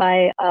done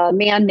by a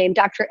man named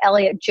Dr.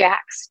 Elliot Jacques,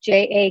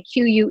 Jacques,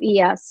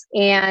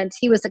 and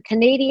he was a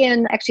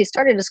Canadian, actually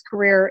started his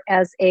career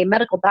as a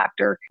medical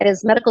doctor. Had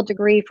his medical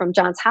degree from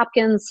Johns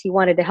Hopkins. He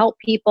wanted to help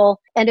people,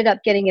 ended up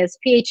getting his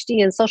PhD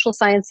in social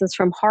sciences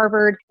from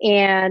Harvard,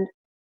 and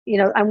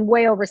I'm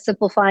way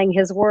oversimplifying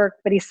his work,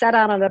 but he set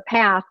out on a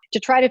path to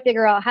try to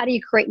figure out how do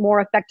you create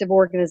more effective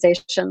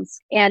organizations.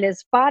 And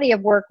his body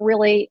of work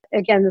really,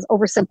 again, this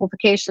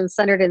oversimplification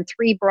centered in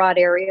 3 broad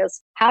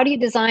areas. How do you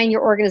design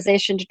your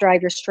organization to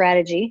drive your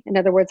strategy? In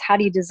other words, how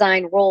do you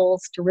design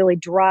roles to really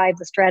drive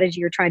the strategy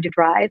you're trying to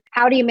drive?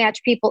 How do you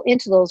match people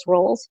into those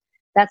roles?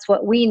 That's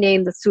what we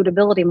name the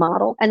suitability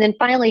model. And then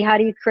finally, how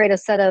do you create a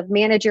set of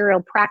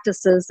managerial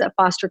practices that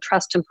foster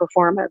trust and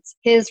performance?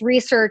 His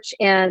research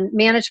and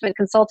management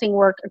consulting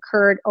work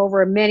occurred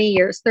over many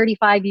years,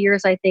 35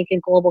 years, I think,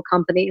 in global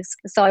companies.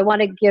 So I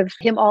want to give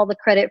him all the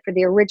credit for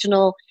the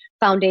original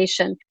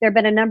foundation. There have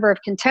been a number of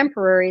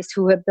contemporaries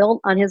who have built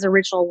on his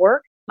original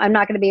work, I'm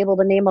not going to be able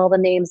to name all the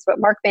names, but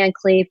Mark Van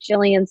Cleef,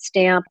 Jillian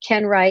Stamp,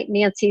 Ken Wright,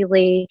 Nancy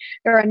Lee.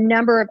 There are a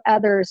number of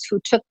others who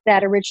took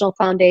that original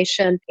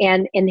foundation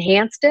and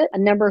enhanced it, a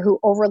number who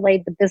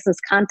overlaid the business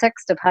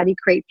context of how do you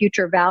create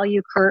future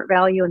value, current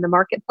value in the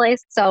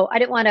marketplace. So I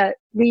didn't want to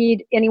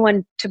lead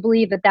anyone to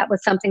believe that that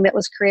was something that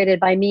was created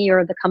by me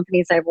or the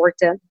companies I've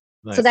worked in.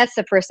 Nice. So that's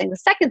the first thing. The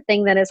second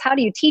thing then is how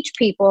do you teach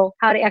people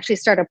how to actually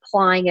start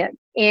applying it?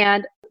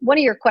 And one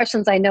of your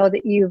questions I know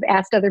that you've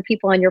asked other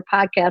people on your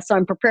podcast, so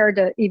I'm prepared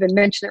to even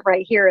mention it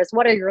right here, is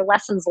what are your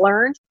lessons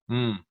learned?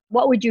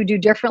 What would you do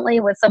differently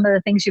with some of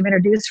the things you've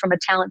introduced from a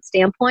talent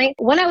standpoint?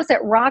 When I was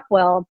at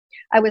Rockwell,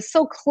 I was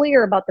so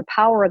clear about the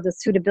power of the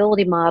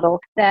suitability model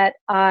that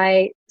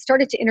I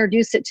started to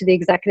introduce it to the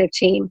executive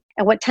team.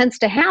 And what tends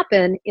to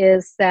happen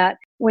is that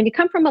when you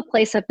come from a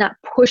place of not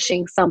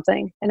pushing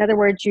something, in other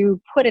words, you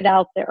put it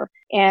out there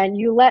and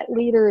you let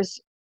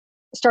leaders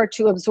start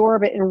to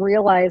absorb it and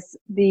realize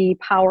the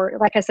power.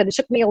 Like I said, it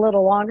took me a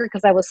little longer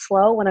because I was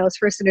slow when I was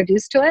first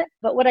introduced to it.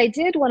 But what I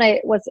did when I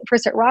was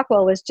first at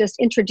Rockwell was just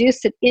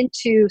introduce it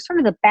into sort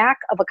of the back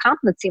of a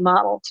competency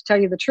model, to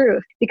tell you the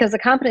truth, because the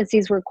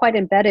competencies were quite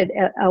embedded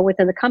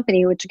within the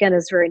company, which again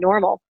is very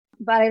normal.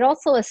 But I'd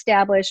also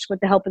established, with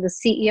the help of the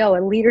CEO,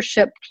 a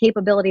leadership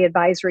capability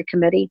advisory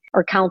committee,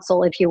 or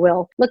council, if you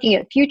will, looking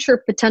at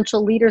future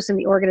potential leaders in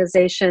the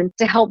organization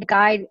to help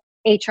guide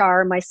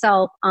HR,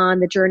 myself,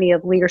 on the journey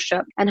of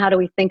leadership and how do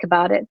we think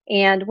about it.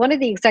 And one of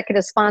the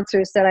executive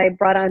sponsors that I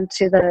brought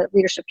onto the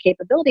Leadership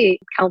Capability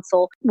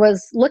Council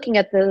was looking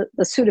at the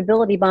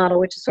suitability model,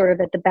 which is sort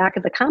of at the back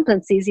of the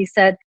competencies. He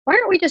said, why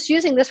aren't we just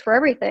using this for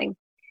everything?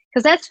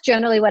 Because that's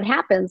generally what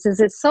happens, is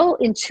it's so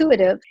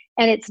intuitive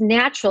and it's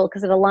natural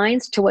because it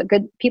aligns to what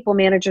good people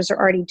managers are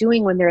already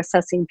doing when they're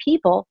assessing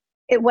people.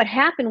 What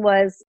happened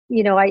was,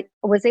 I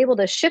was able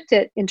to shift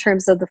it in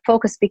terms of the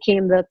focus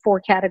became the 4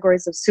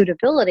 categories of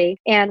suitability.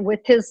 And with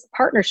his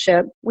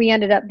partnership, we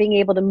ended up being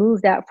able to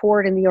move that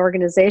forward in the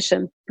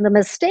organization. The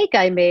mistake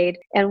I made,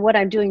 and what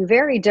I'm doing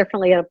very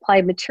differently at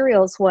Applied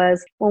Materials,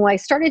 was when I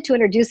started to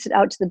introduce it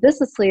out to the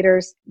business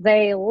leaders,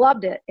 they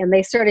loved it and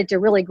they started to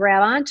really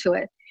grab onto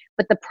it.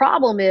 But the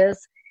problem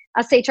is,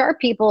 us HR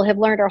people have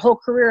learned our whole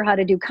career how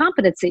to do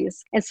competencies.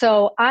 And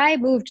so I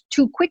moved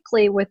too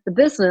quickly with the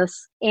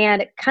business,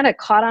 and it kind of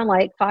caught on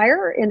like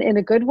fire in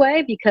a good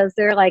way, because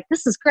they're like,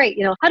 this is great.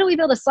 How do we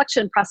build a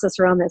selection process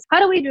around this? How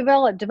do we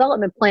develop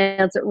development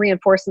plans that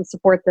reinforce and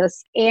support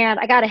this? And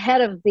I got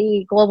ahead of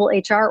the global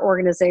HR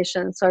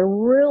organization. So I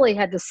really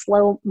had to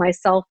slow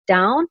myself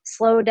down,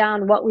 slow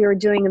down what we were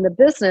doing in the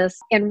business,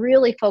 and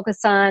really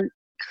focus on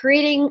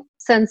creating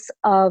sense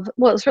of, it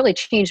was really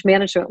change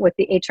management with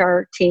the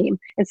HR team.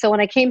 And so when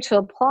I came to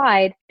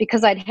Applied,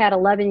 because I'd had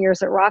 11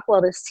 years at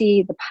Rockwell to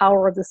see the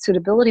power of the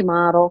suitability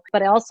model,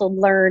 but I also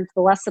learned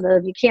the lesson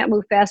of you can't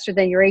move faster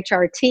than your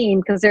HR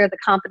team because they're the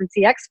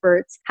competency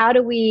experts. How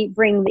do we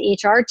bring the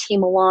HR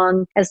team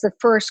along as the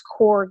first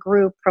core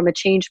group from a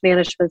change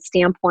management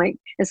standpoint?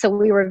 And so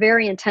we were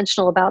very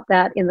intentional about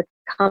that in the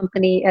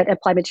company at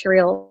Applied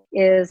Material.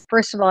 Is,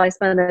 first of all, I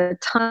spent a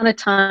ton of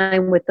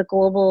time with the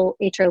global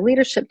HR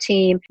leadership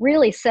team,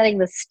 really setting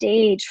the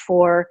stage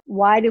for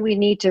why do we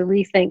need to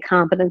rethink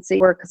competency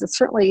work, because it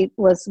certainly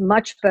was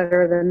much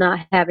better than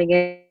not having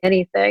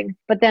anything.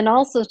 But then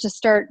also to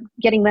start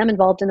getting them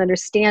involved in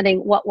understanding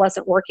what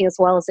wasn't working as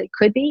well as it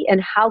could be,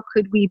 and how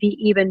could we be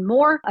even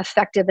more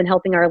effective in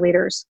helping our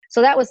leaders.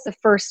 So that was the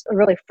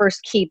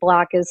first key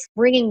block, is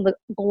bringing the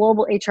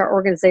global HR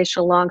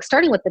organization along,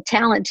 starting with the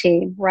talent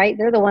team, right?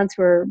 They're the ones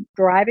who are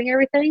driving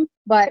everything,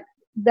 but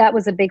that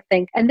was a big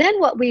thing. And then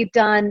what we've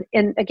done,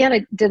 and again,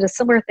 I did a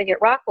similar thing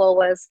at Rockwell,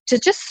 was to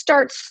just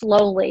start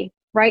slowly,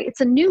 right?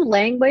 It's a new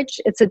language.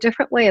 It's a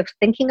different way of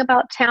thinking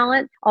about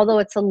talent, although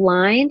it's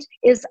aligned,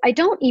 is I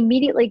don't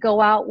immediately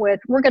go out with,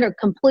 we're going to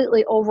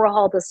completely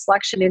overhaul the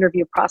selection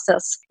interview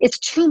process. It's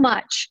too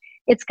much.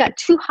 It's got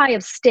too high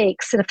of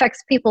stakes. It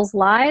affects people's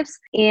lives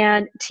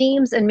and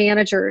teams and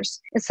managers.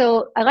 And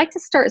so I like to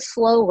start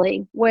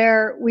slowly,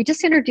 where we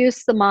just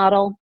introduce the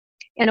model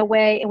in a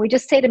way, and we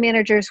just say to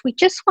managers, we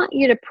just want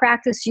you to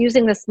practice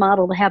using this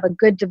model to have a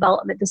good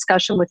development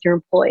discussion with your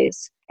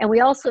employees. And we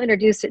also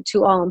introduce it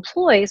to all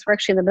employees. We're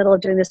actually in the middle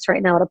of doing this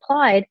right now at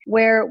Applied,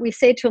 where we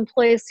say to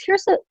employees,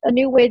 here's a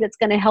new way that's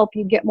going to help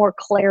you get more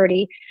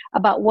clarity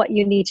about what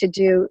you need to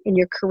do in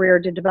your career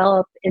to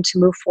develop and to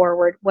move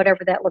forward,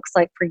 whatever that looks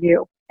like for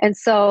you. And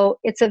so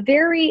it's a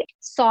very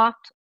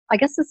soft, I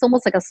guess it's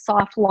almost like a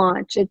soft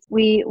launch.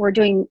 We're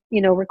doing,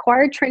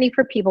 required training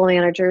for people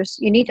managers.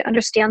 You need to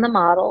understand the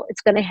model.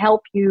 It's going to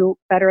help you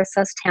better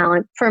assess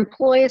talent. For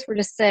employees, we're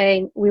just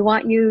saying, we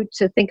want you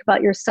to think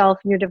about yourself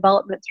and your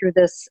development through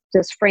this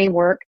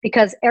framework,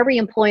 because every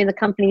employee in the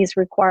company is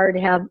required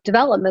to have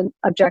development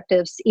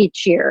objectives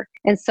each year.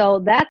 And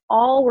so that's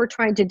all we're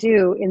trying to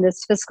do in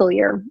this fiscal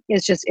year,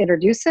 is just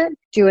introduce it,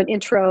 do an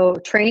intro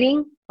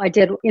training. I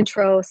did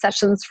intro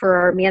sessions for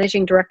our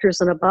managing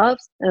directors and above,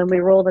 and we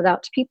rolled it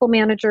out to people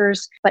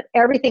managers. But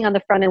everything on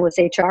the front end was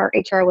HR.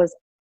 HR was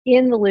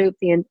in the loop,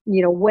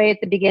 way at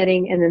the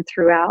beginning and then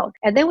throughout.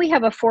 And then we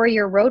have a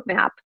 4-year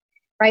roadmap,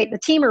 right? The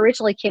team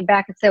originally came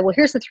back and said, well,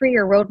 here's the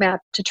 3-year roadmap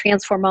to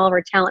transform all of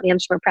our talent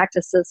management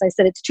practices. I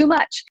said, it's too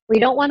much. We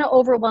don't want to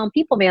overwhelm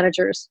people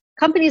managers.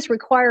 Companies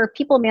require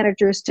people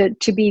managers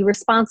to be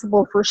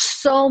responsible for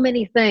so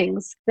many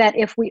things that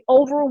if we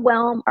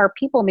overwhelm our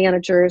people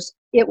managers,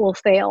 it will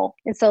fail.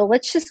 And so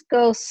let's just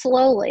go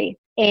slowly.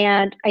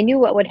 And I knew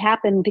what would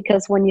happen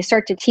because when you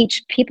start to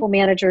teach people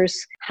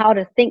managers how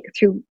to think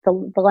through the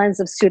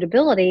lens of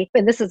suitability,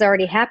 and this is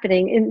already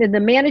happening, in the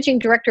managing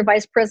director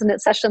vice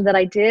president session that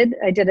I did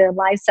a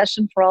live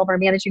session for all of our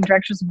managing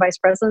directors and vice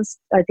presidents,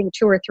 I think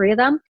 2 or 3 of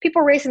them,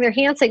 people raising their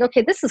hands saying,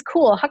 okay, this is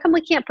cool. How come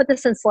we can't put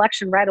this in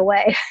selection right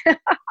away?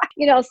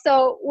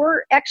 So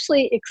we're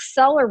actually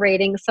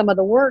accelerating some of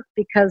the work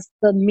because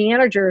the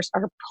managers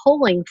are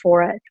pulling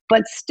for it.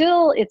 But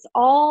still, it's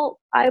all,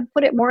 I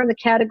put it more in the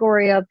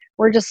category of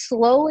we're just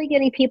slowly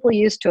getting people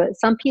used to it.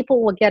 Some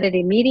people will get it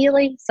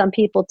immediately. Some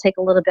people take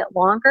a little bit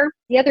longer.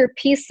 The other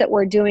piece that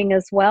we're doing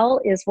as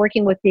well is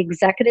working with the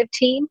executive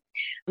team.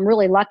 I'm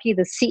really lucky.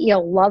 The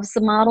CEO loves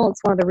the model. It's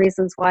one of the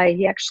reasons why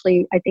he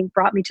actually, I think,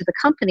 brought me to the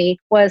company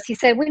was he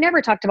said, we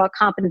never talked about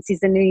competencies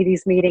in any of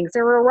these meetings.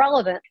 They're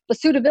irrelevant. The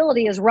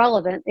suitability is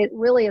relevant. It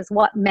really is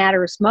what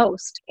matters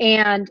most.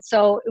 And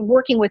so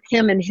working with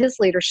him and his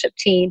leadership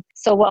team.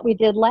 So what we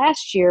did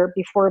last year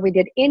before we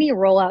did any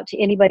rollout to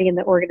anybody in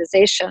the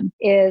organization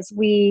is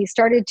we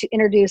started to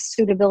introduce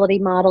suitability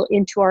model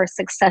into our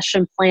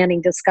succession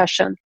planning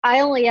discussion. I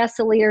only asked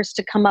the leaders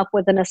to come up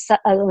with an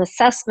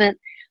assessment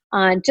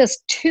on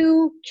just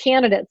 2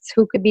 candidates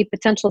who could be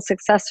potential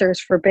successors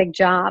for big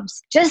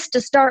jobs, just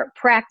to start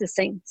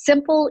practicing.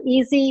 Simple,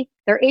 easy.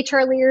 Their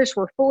HR leaders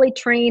were fully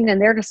trained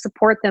and there to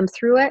support them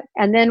through it.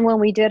 And then when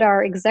we did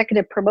our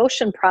executive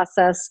promotion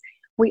process,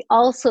 we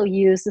also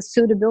used the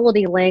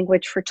suitability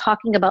language for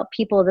talking about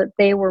people that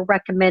they were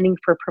recommending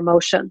for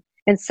promotion.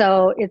 And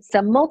so it's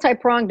a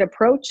multi-pronged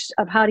approach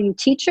of how do you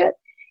teach it,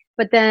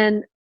 but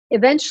then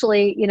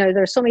eventually,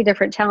 there's so many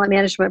different talent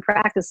management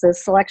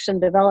practices, selection,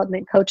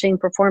 development, coaching,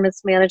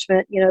 performance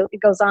management,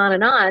 it goes on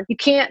and on. You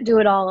can't do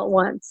it all at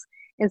once.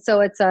 And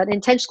so it's an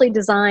intentionally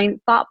designed,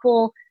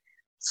 thoughtful,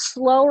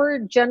 slower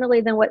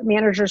generally than what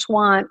managers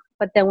want.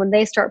 But then when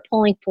they start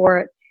pulling for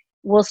it,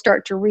 we'll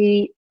start to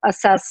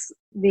reassess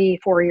the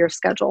 4-year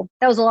schedule.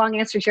 That was a long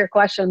answer to your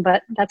question,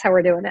 but that's how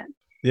we're doing it.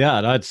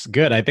 Yeah, that's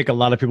good. I think a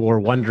lot of people were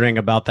wondering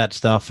about that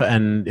stuff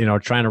and,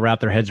 trying to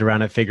wrap their heads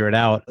around it, figure it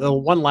out.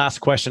 One last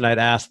question I'd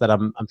ask that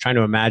I'm trying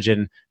to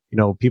imagine,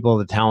 people in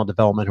the talent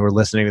development who are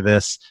listening to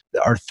this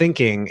are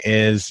thinking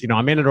is,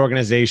 I'm in an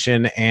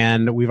organization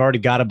and we've already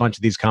got a bunch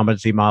of these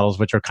competency models,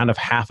 which are kind of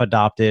half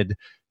adopted,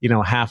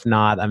 half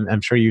not. I'm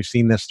sure you've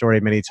seen this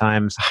story many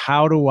times.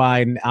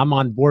 I'm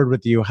on board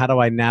with you. How do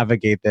I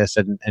navigate this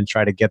and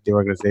try to get the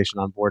organization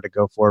on board to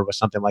go forward with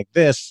something like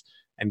this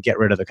and get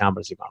rid of the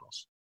competency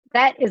models?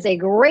 That is a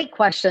great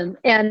question.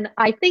 And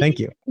I think, thank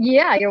you.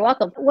 Yeah, you're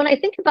welcome. When I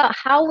think about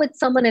how would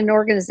someone in an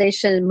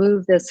organization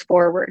move this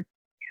forward,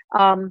 there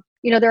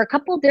are a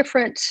couple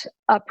different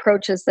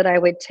approaches that I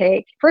would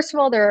take. First of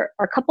all, there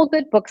are a couple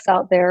good books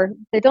out there.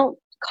 They don't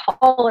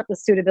call it the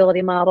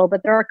suitability model,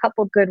 but there are a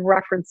couple good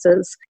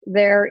references.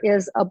 There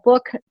is a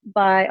book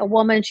by a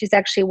woman. She's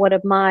actually one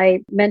of my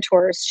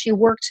mentors. She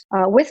worked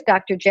with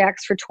Dr.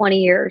 Jacks for 20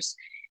 years.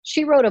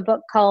 She wrote a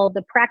book called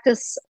The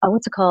Practice,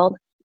 what's it called?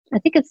 I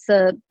think it's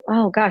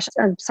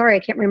I'm sorry, I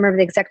can't remember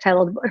the exact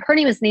title. Her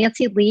name is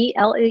Nancy Lee,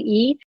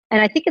 Lee,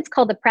 and I think it's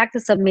called The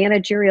Practice of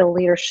Managerial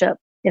Leadership,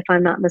 if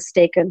I'm not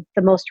mistaken,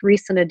 the most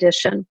recent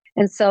edition.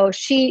 And so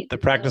The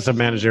Practice of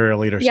Managerial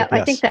Leadership. Yeah,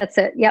 yes. I think that's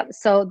it. Yep.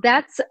 So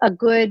that's a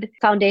good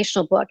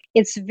foundational book.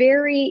 It's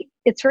very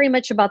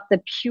much about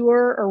the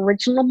pure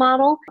original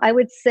model. I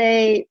would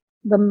say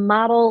the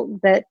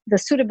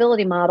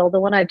suitability model, the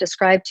one I've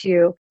described to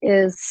you,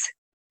 is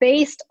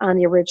based on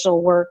the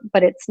original work,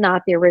 but it's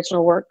not the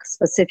original work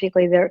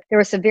specifically. There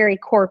were some very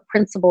core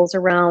principles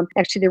around,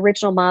 actually the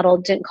original model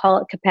didn't call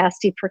it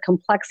capacity for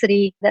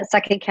complexity. That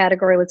second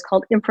category was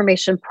called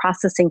information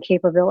processing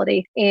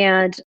capability.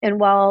 And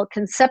while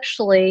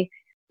conceptually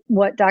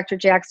what Dr.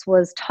 Jacks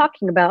was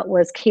talking about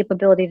was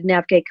capability to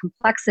navigate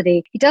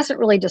complexity, he doesn't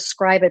really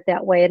describe it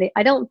that way. And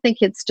I don't think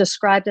it's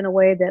described in a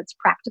way that's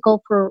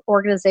practical for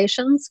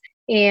organizations.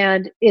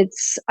 And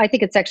I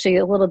think it's actually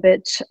a little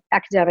bit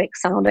academic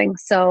sounding.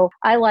 So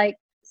I like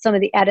some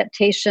of the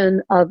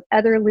adaptation of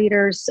other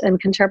leaders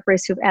and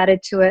contemporaries who've added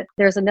to it.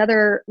 There's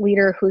another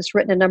leader who's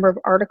written a number of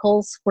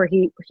articles where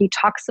he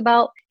talks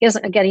about, he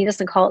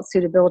doesn't call it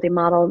suitability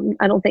model.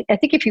 I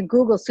think if you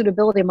Google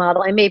suitability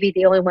model, I may be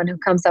the only one who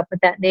comes up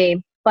with that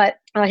name. But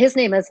his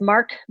name is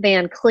Mark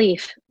Van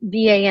Cleef,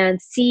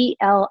 VanClief.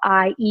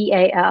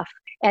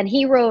 And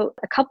he wrote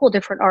a couple of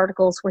different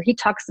articles where he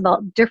talks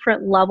about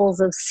different levels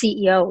of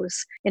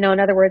CEOs. In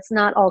other words,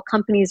 not all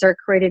companies are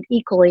created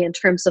equally in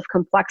terms of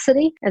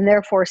complexity, and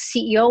therefore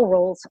CEO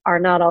roles are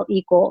not all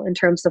equal in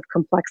terms of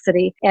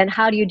complexity. And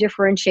how do you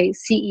differentiate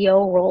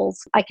CEO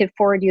roles? I could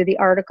forward you the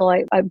article.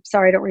 I'm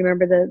sorry, I don't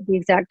remember the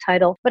exact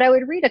title, but I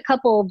would read a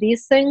couple of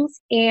these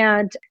things.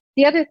 And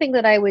The other thing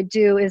that I would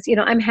do is,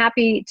 I'm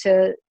happy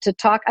to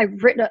talk.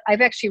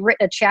 I've actually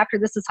written a chapter.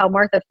 This is how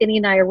Martha Finney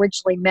and I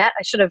originally met.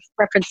 I should have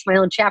referenced my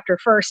own chapter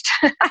first.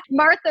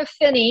 Martha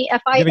Finney, You're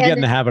going to get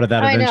in the habit of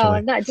that eventually. I know,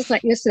 I'm not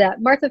used to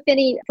that. Martha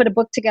Finney put a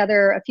book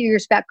together a few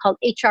years back called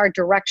HR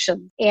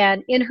Direction.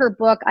 And in her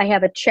book, I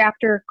have a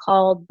chapter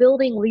called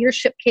Building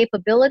Leadership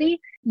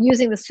Capability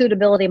Using the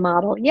Suitability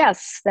Model.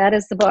 Yes, that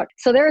is the book.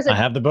 So I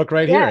have the book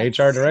right here,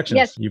 HR Directions.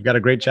 Yes. You've got a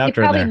great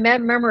chapter in there. You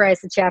probably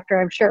memorized the chapter,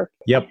 I'm sure.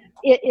 Yep.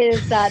 It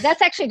is, that's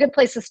actually a good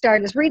place to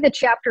start, is read the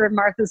chapter in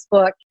Martha's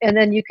book, and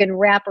then you can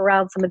wrap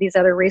around some of these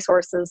other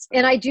resources.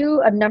 And I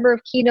do a number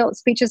of keynote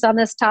speeches on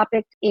this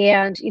topic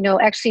and,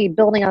 actually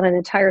building on an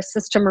entire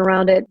system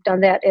around it. Done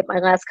that at my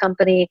last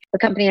company. The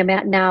company I'm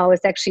at now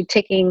is actually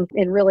taking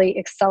and really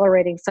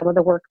accelerating some of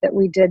the work that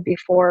we did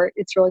before.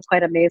 It's really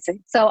quite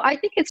amazing. So I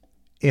think it's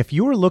If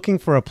you're looking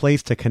for a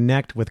place to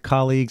connect with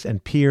colleagues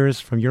and peers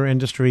from your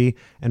industry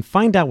and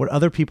find out what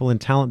other people in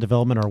talent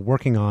development are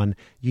working on,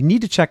 you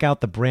need to check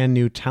out the brand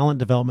new Talent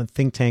Development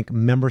Think Tank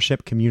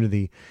membership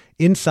community.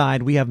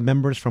 Inside, we have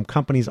members from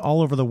companies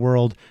all over the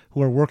world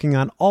who are working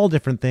on all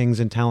different things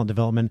in talent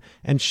development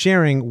and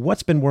sharing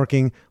what's been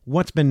working,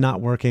 what's been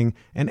not working,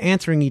 and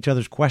answering each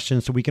other's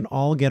questions so we can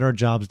all get our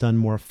jobs done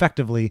more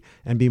effectively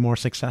and be more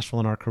successful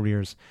in our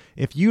careers.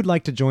 If you'd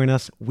like to join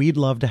us, we'd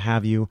love to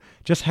have you.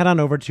 Just head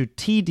on over to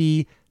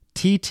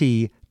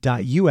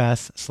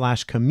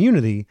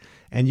tdtt.us/community,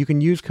 and you can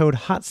use code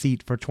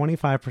HOTSEAT for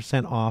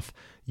 25% off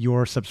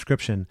your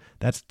subscription.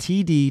 That's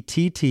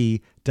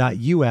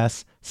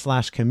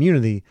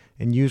tdtt.us/community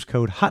and use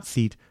code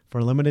HOTSEAT for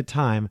a limited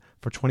time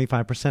for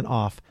 25%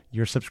 off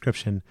your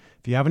subscription.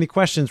 If you have any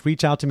questions,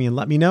 reach out to me and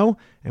let me know,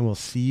 and we'll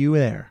see you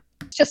there.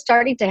 Just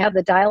starting to have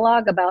the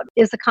dialogue about,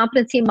 is the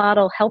competency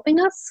model helping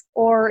us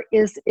or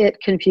is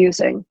it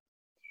confusing?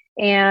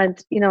 And,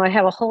 I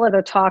have a whole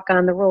other talk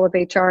on the role of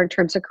HR in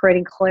terms of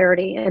creating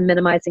clarity and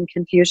minimizing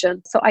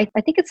confusion. So I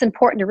think it's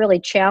important to really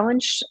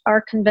challenge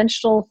our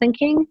conventional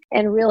thinking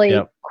and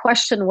really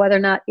question whether or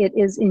not it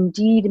is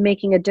indeed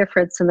making a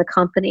difference in the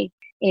company.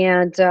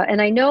 And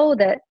I know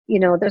that,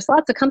 there's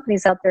lots of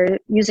companies out there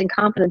using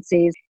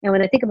competencies. And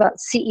when I think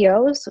about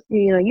CEOs,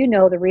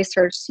 the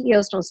research,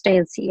 CEOs don't stay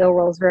in CEO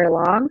roles very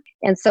long.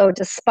 And so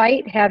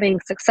despite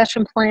having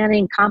succession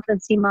planning,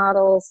 competency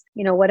models,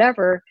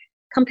 whatever,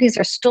 companies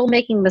are still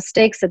making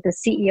mistakes at the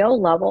CEO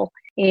level.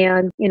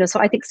 And, so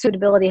I think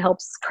suitability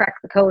helps crack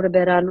the code a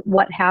bit on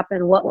what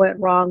happened, what went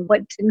wrong,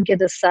 what didn't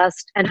get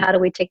assessed, and how do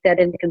we take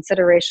that into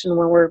consideration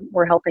when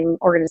we're helping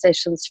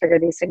organizations figure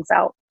these things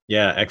out.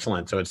 Yeah,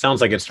 excellent. So it sounds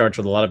like it starts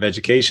with a lot of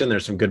education.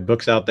 There's some good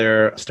books out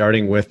there,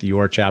 starting with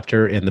your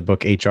chapter in the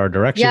book HR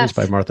Directions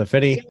by Martha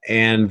Finney.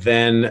 And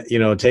then,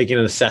 taking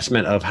an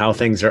assessment of how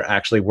things are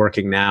actually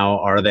working now.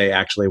 Are they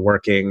actually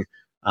working?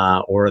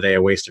 Or are they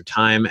a waste of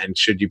time? And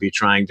should you be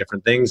trying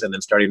different things? And then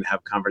starting to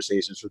have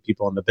conversations with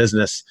people in the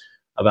business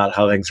about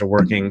how things are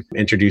working,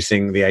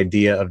 introducing the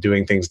idea of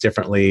doing things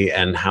differently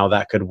and how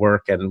that could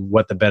work and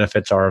what the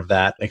benefits are of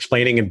that.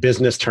 Explaining in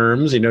business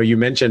terms, you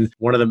mentioned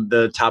one of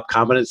the top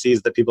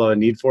competencies that people have a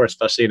need for,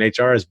 especially in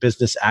HR, is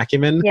business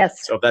acumen.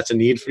 Yes. So if that's a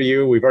need for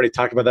you, we've already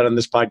talked about that on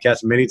this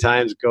podcast many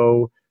times.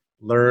 Go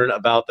learn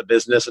about the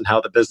business and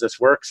how the business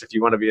works if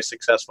you want to be a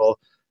successful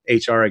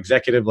HR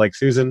executive like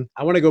Susan.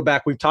 I want to go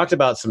back. We've talked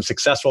about some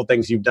successful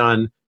things you've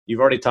done.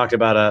 You've already talked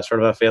about a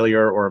sort of a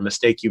failure or a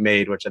mistake you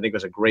made, which I think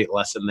was a great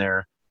lesson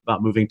there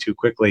about moving too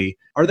quickly.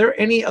 Are there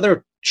any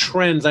other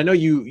trends? I know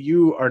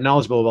you are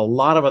knowledgeable of a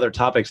lot of other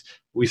topics.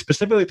 We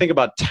specifically think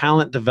about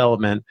talent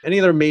development. Any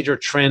other major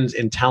trends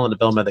in talent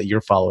development that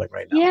you're following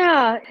right now?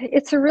 Yeah,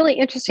 it's a really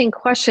interesting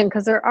question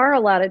because there are a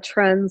lot of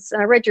trends.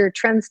 I read your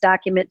trends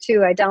document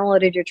too. I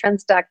downloaded your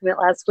trends document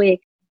last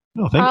week.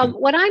 Oh, thank you.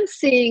 What I'm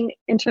seeing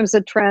in terms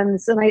of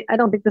trends, and I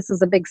don't think this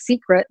is a big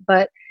secret,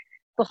 but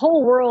the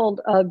whole world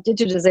of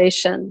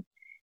digitization.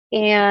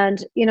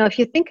 And, if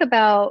you think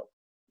about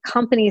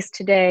companies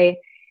today,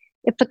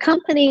 if the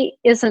company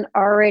isn't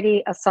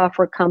already a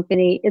software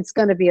company, it's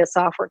going to be a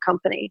software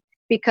company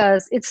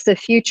because it's the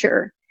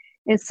future.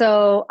 And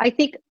so I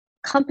think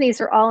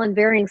companies are all in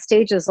varying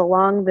stages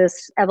along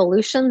this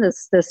evolution,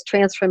 this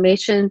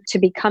transformation to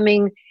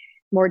becoming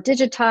more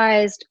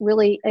digitized.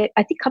 Really,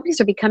 I think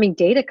companies are becoming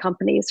data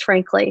companies,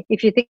 frankly.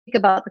 If you think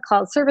about the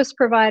cloud service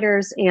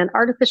providers and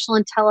artificial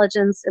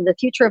intelligence and the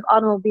future of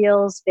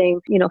automobiles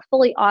being,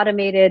 fully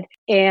automated,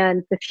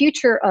 and the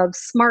future of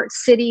smart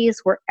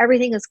cities where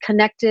everything is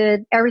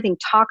connected, everything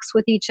talks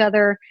with each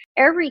other,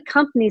 every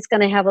company is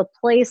going to have a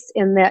place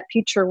in that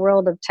future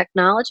world of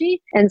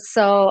technology. And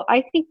so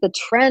I think the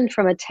trend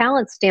from a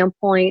talent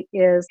standpoint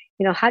is,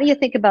 how do you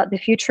think about the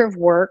future of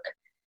work?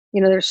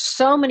 There's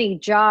so many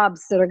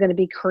jobs that are going to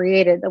be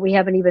created that we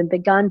haven't even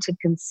begun to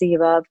conceive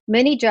of.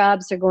 Many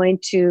jobs are going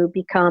to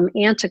become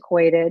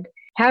antiquated.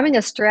 Having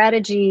a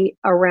strategy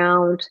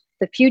around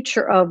the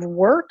future of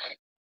work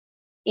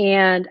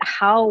and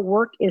how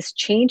work is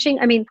changing.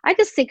 I mean, I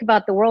just think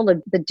about the world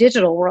of the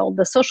digital world,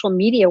 the social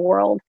media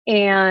world,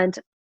 and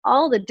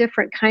all the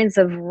different kinds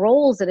of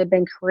roles that have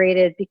been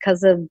created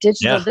because of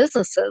digital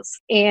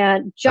businesses,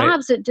 and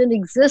jobs that didn't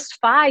exist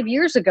 5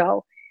 years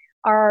ago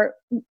are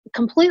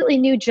completely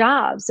new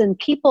jobs. And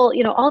people,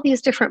 all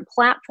these different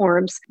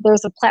platforms.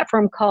 There's a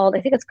platform called,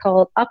 I think it's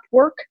called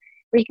Upwork,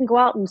 where you can go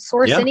out and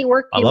source any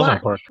work you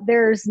want. Upwork.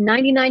 There's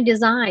 99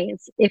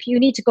 Designs. If you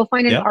need to go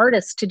find an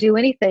artist to do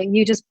anything,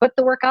 you just put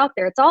the work out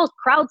there. It's all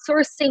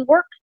crowdsourcing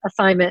work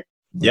assignment.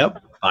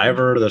 Yep.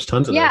 Fiverr, there's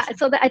tons of those.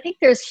 So I think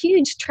there's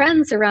huge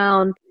trends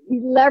around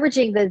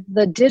leveraging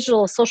the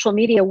digital social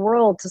media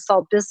world to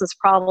solve business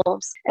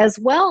problems, as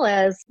well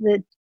as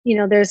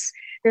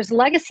there's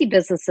legacy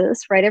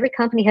businesses, right? Every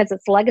company has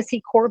its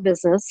legacy core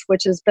business,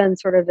 which has been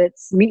sort of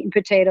its meat and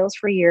potatoes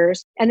for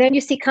years. And then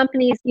you see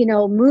companies,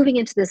 moving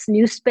into this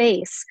new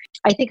space.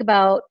 I think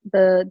about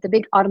the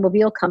big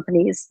automobile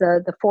companies,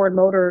 the Ford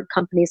Motor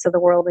companies of the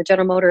world, the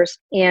General Motors,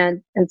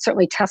 and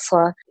certainly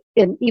Tesla,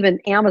 and even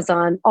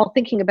Amazon, all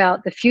thinking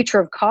about the future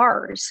of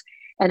cars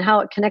and how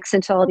it connects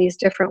into all these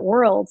different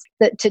worlds.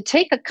 That to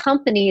take a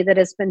company that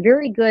has been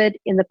very good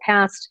in the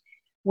past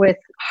with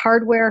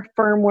hardware,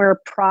 firmware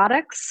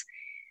products,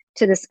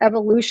 to this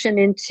evolution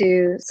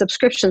into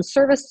subscription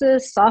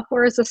services,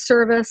 software as a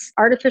service,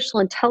 artificial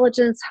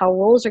intelligence, how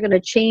roles are going to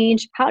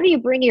change. How do you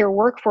bring your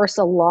workforce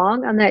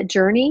along on that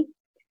journey?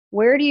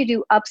 Where do you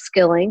do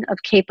upskilling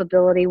of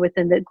capability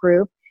within the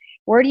group?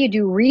 Where do you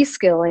do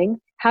reskilling?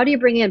 How do you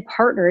bring in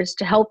partners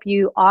to help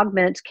you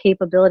augment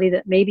capability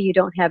that maybe you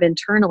don't have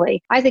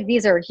internally? I think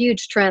these are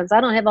huge trends.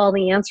 I don't have all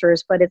the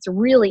answers, but it's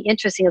really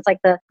interesting. It's like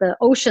the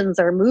oceans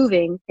are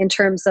moving in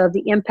terms of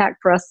the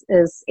impact for us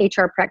as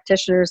HR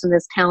practitioners and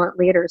as talent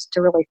leaders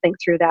to really think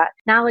through that.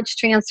 Knowledge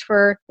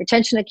transfer,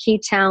 retention of key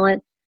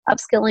talent,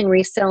 upskilling,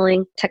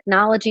 reselling,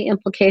 technology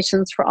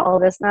implications for all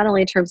of us, not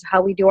only in terms of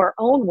how we do our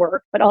own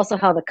work, but also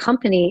how the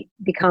company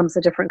becomes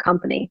a different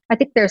company. I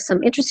think there's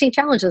some interesting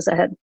challenges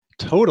ahead.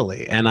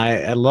 Totally. And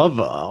I love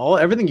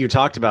everything you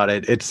talked about.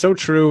 It's so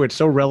true. It's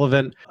so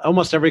relevant.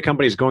 Almost every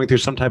company is going through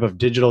some type of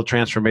digital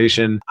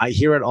transformation. I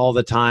hear it all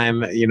the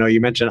time.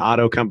 You mentioned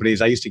auto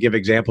companies. I used to give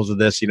examples of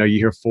this. You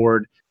hear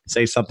Ford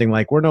say something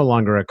like, we're no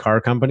longer a car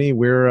company.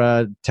 We're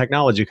a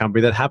technology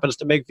company that happens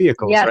to make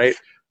vehicles, right?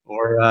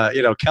 Or,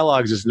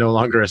 Kellogg's is no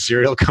longer a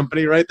cereal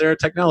company, right? They're a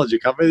technology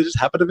company. They just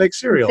happen to make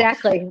cereal.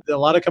 Exactly. A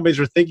lot of companies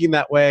are thinking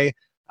that way.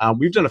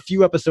 We've done a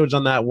few episodes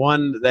on that.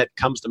 One that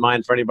comes to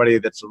mind for anybody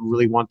that's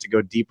really want to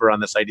go deeper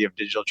on this idea of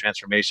digital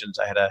transformations.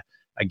 I had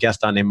a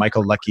guest on named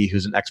Michael Leckie,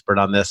 who's an expert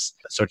on this.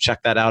 So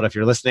check that out if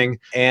you're listening.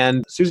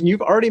 And Susan,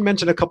 you've already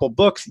mentioned a couple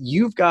books.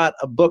 You've got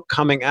a book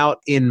coming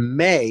out in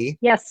May.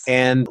 Yes.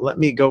 And let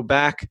me go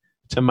back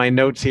to my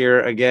notes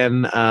here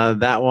again.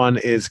 That one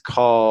is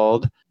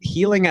called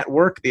Healing at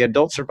Work, The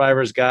Adult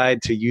Survivor's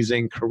Guide to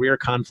Using Career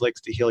Conflicts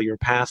to Heal Your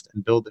Past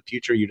and Build the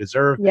Future You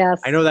Deserve.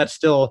 Yes. I know that's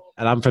still,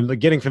 and I'm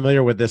getting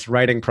familiar with this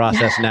writing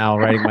process now,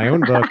 writing my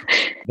own book,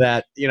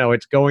 that,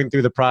 it's going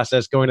through the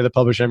process, going to the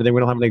publisher and everything. We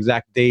don't have an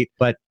exact date,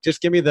 but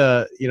just give me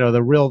the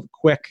real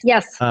quick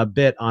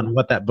bit on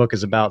what that book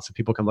is about so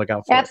people can look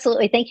out for it.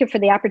 Absolutely. Thank you for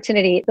the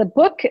opportunity. The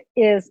book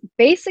is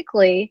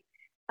basically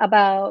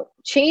about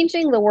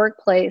changing the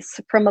workplace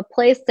from a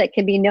place that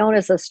can be known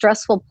as a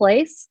stressful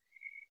place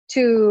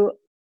to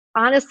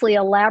honestly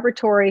a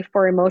laboratory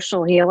for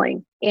emotional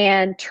healing,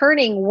 and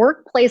turning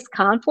workplace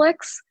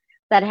conflicts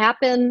that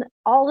happen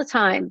all the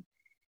time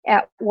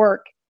at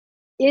work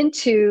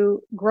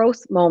into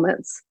growth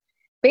moments.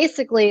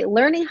 Basically,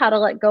 learning how to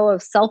let go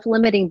of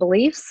self-limiting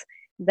beliefs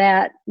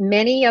that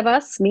many of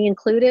us, me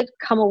included,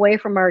 come away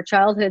from our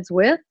childhoods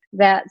with,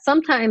 that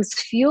sometimes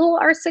fuel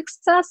our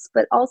success,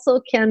 but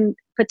also can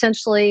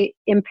potentially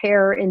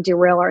impair and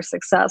derail our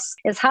success.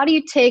 Is how do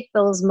you take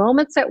those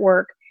moments at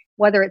work,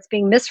 whether it's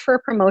being missed for a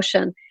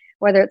promotion,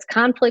 whether it's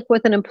conflict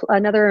with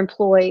another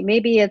employee,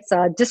 maybe it's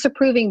a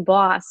disapproving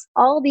boss.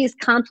 All these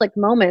conflict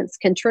moments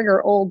can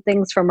trigger old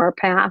things from our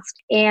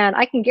past. And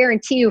I can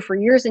guarantee you, for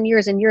years and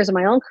years and years of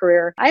my own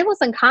career, I was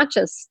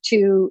unconscious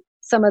to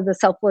some of the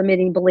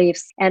self-limiting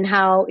beliefs, and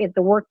how at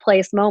the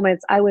workplace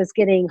moments I was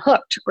getting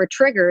hooked or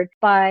triggered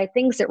by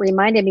things that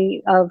reminded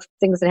me of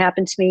things that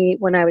happened to me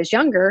when I was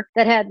younger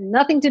that had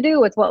nothing to do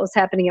with what was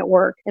happening at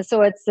work. And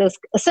so it's this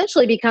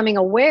essentially becoming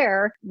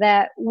aware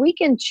that we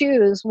can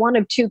choose one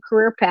of two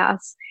career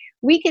paths.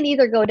 We can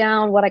either go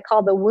down what I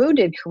call the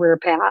wounded career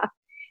path,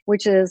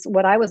 which is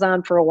what I was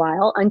on for a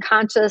while,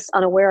 unconscious,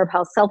 unaware of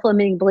how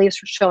self-limiting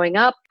beliefs were showing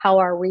up, how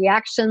our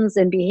reactions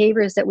and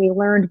behaviors that we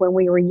learned when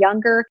we were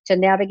younger to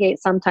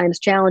navigate sometimes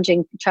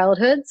challenging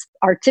childhoods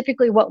are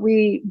typically what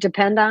we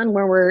depend on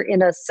when we're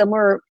in a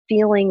similar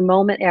feeling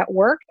moment at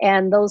work.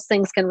 And those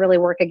things can really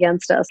work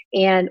against us.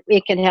 And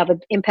it can have an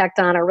impact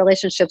on our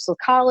relationships with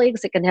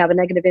colleagues. It can have a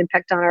negative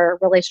impact on our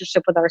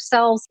relationship with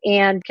ourselves,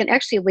 and can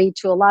actually lead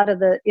to a lot of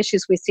the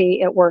issues we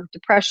see at work: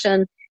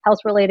 depression,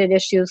 health-related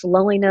issues,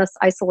 loneliness,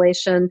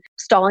 isolation,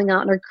 stalling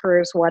out in our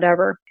careers,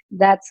 whatever.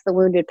 That's the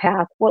wounded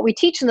path. What we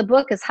teach in the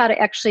book is how to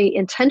actually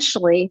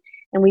intentionally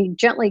and we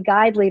gently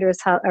guide readers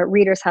how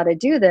to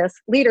do this,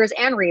 leaders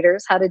and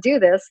readers how to do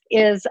this,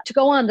 is to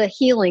go on the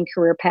healing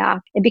career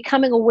path and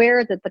becoming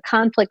aware that the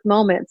conflict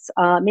moments,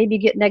 maybe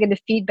you get negative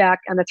feedback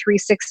on a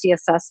 360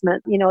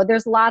 assessment.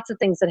 There's lots of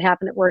things that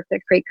happen at work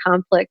that create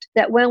conflict,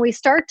 that when we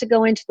start to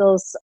go into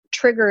those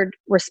triggered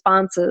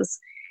responses,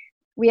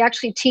 we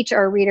actually teach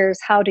our readers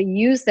how to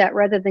use that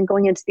rather than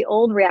going into the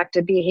old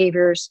reactive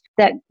behaviors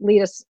that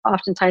lead us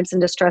oftentimes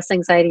into stress,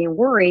 anxiety, and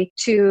worry,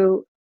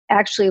 to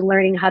actually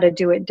learning how to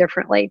do it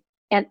differently.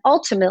 And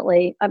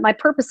ultimately, my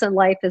purpose in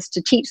life is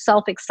to teach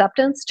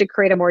self-acceptance to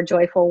create a more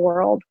joyful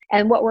world.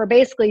 And what we're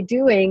basically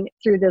doing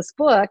through this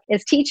book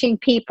is teaching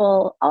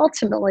people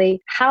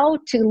ultimately how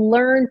to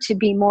learn to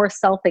be more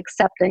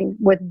self-accepting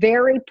with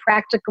very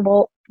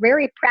practical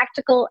and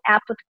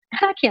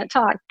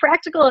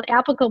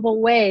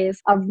applicable ways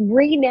of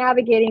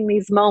re-navigating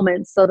these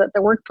moments so that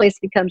the workplace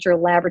becomes your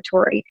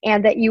laboratory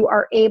and that you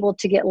are able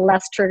to get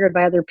less triggered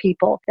by other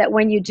people. That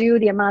when you do,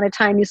 the amount of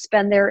time you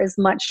spend there is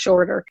much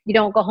shorter. You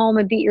don't go home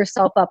and beat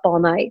yourself up all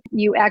night.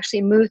 You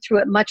actually move through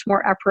it much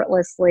more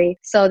effortlessly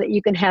so that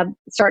you can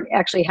start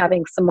actually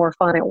having some more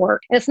fun at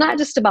work. And it's not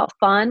just about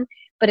fun,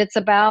 but it's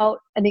about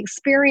an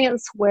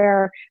experience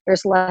where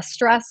there's less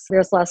stress,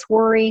 there's less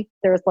worry,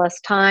 there's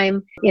less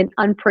time in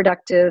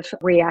unproductive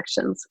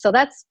reactions. So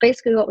that's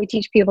basically what we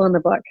teach people in the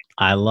book.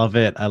 I love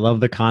it. I love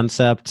the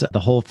concept, the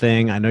whole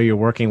thing. I know you're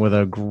working with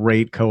a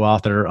great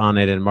co-author on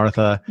it in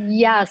Martha.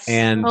 Yes.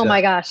 And oh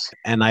my gosh.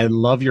 And I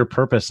love your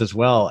purpose as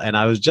well. And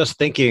I was just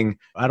thinking,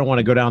 I don't want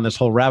to go down this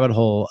whole rabbit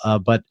hole,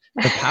 but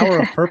the power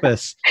of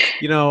purpose,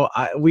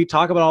 we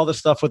talk about all this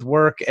stuff with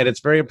work, and it's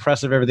very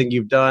impressive, everything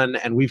you've done,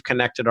 and we've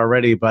connected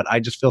already, but I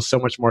just feel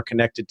so much more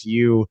connected to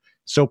you.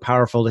 So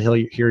powerful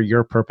to hear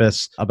your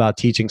purpose about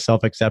teaching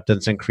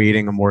self-acceptance and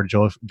creating a more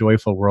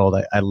joyful world.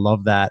 I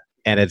love that.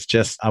 And it's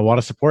just, I want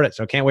to support it.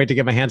 So I can't wait to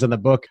get my hands on the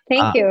book.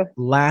 Thank you.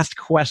 Last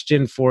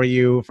question for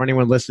you, for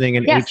anyone listening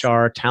in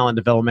HR, talent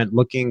development,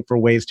 looking for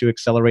ways to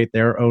accelerate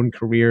their own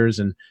careers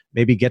and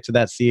maybe get to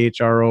that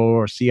CHRO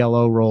or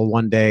CLO role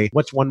one day.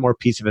 What's one more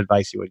piece of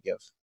advice you would give?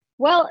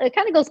 Well, it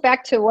kind of goes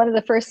back to one of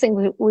the first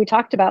things we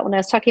talked about when I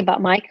was talking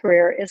about my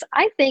career is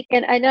I think,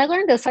 and I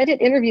learned this, I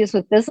did interviews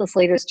with business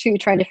leaders too,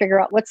 trying to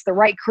figure out what's the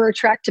right career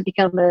track to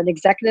become an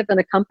executive in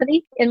a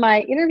company. In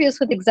my interviews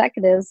with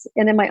executives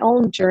and in my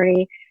own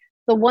journey,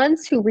 the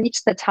ones who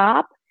reached the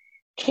top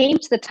came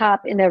to the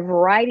top in a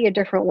variety of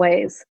different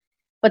ways.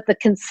 But the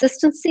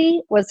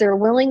consistency was their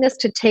willingness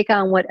to take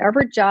on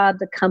whatever job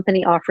the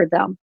company offered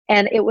them.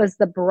 And it was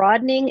the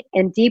broadening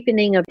and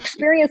deepening of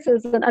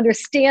experiences and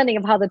understanding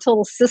of how the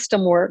total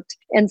system worked.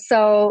 And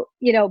so,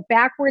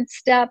 backward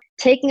step,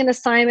 taking an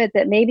assignment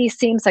that maybe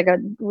seems like a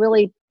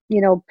really,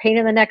 pain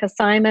in the neck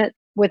assignment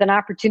with an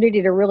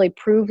opportunity to really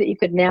prove that you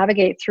could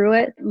navigate through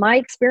it. My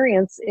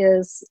experience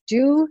is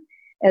do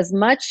as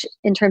much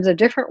in terms of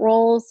different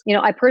roles.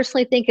 I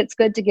personally think it's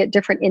good to get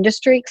different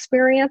industry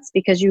experience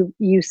because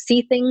you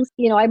see things.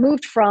 I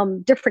moved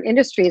from different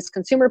industries,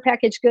 consumer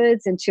packaged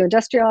goods, into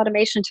industrial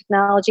automation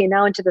technology, and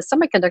now into the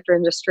semiconductor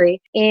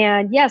industry.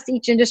 And yes,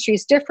 each industry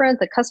is different.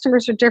 The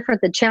customers are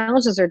different. The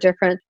challenges are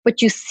different.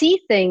 But you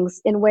see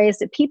things in ways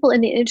that people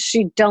in the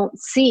industry don't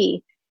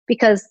see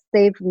because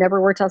they've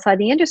never worked outside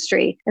the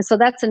industry. And so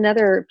that's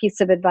another piece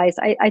of advice.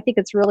 I think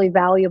it's really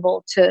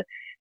valuable to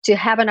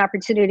have an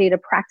opportunity to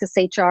practice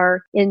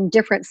HR in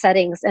different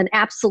settings, and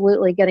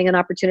absolutely getting an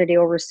opportunity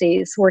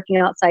overseas, working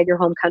outside your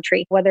home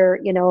country. Whether,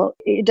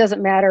 it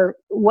doesn't matter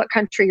what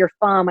country you're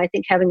from, I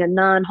think having a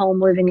non-home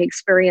living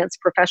experience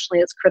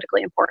professionally is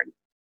critically important.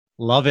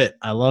 Love it.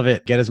 I love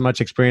it. Get as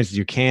much experience as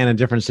you can in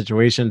different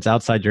situations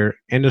outside your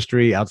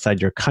industry, outside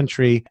your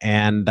country,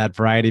 and that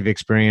variety of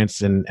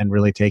experience and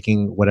really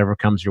taking whatever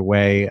comes your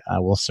way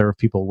will serve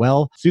people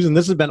well. Susan,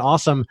 this has been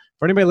awesome.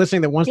 For anybody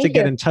listening that wants to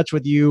get in touch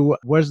with you,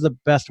 what's the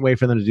best way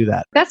for them to do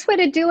that? Best way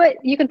to do it,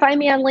 you can find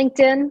me on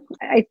LinkedIn.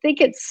 I think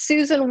it's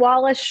Susan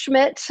Wallace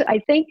Schmidt. I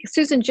think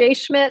Susan J.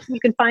 Schmidt, you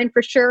can find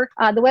for sure.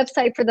 The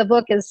website for the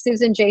book is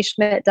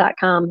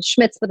susanjschmidt.com.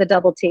 Schmidt's with a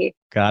double T.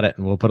 Got it.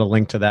 And we'll put a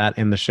link to that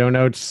in the show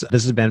notes.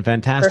 This has been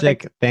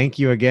fantastic. Perfect. Thank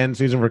you again,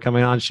 Susan, for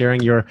coming on,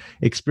 sharing your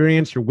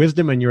experience, your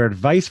wisdom, and your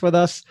advice with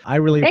us. I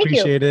really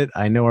appreciate it.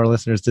 I know our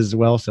listeners did as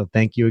well. So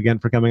thank you again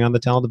for coming on the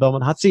Talent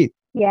Development Hot Seat.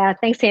 Yeah,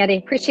 thanks, Andy.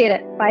 Appreciate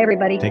it. Bye,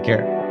 everybody. Take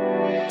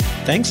care.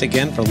 Thanks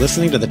again for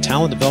listening to the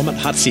Talent Development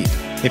Hot Seat.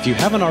 If you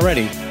haven't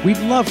already, we'd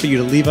love for you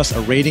to leave us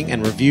a rating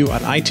and review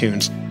on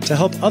iTunes to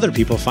help other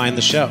people find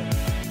the show.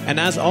 And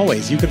as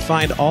always, you can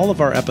find all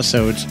of our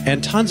episodes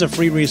and tons of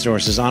free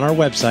resources on our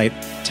website,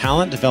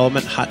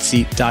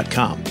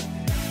 talentdevelopmenthotseat.com.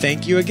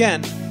 Thank you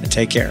again, and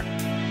take care.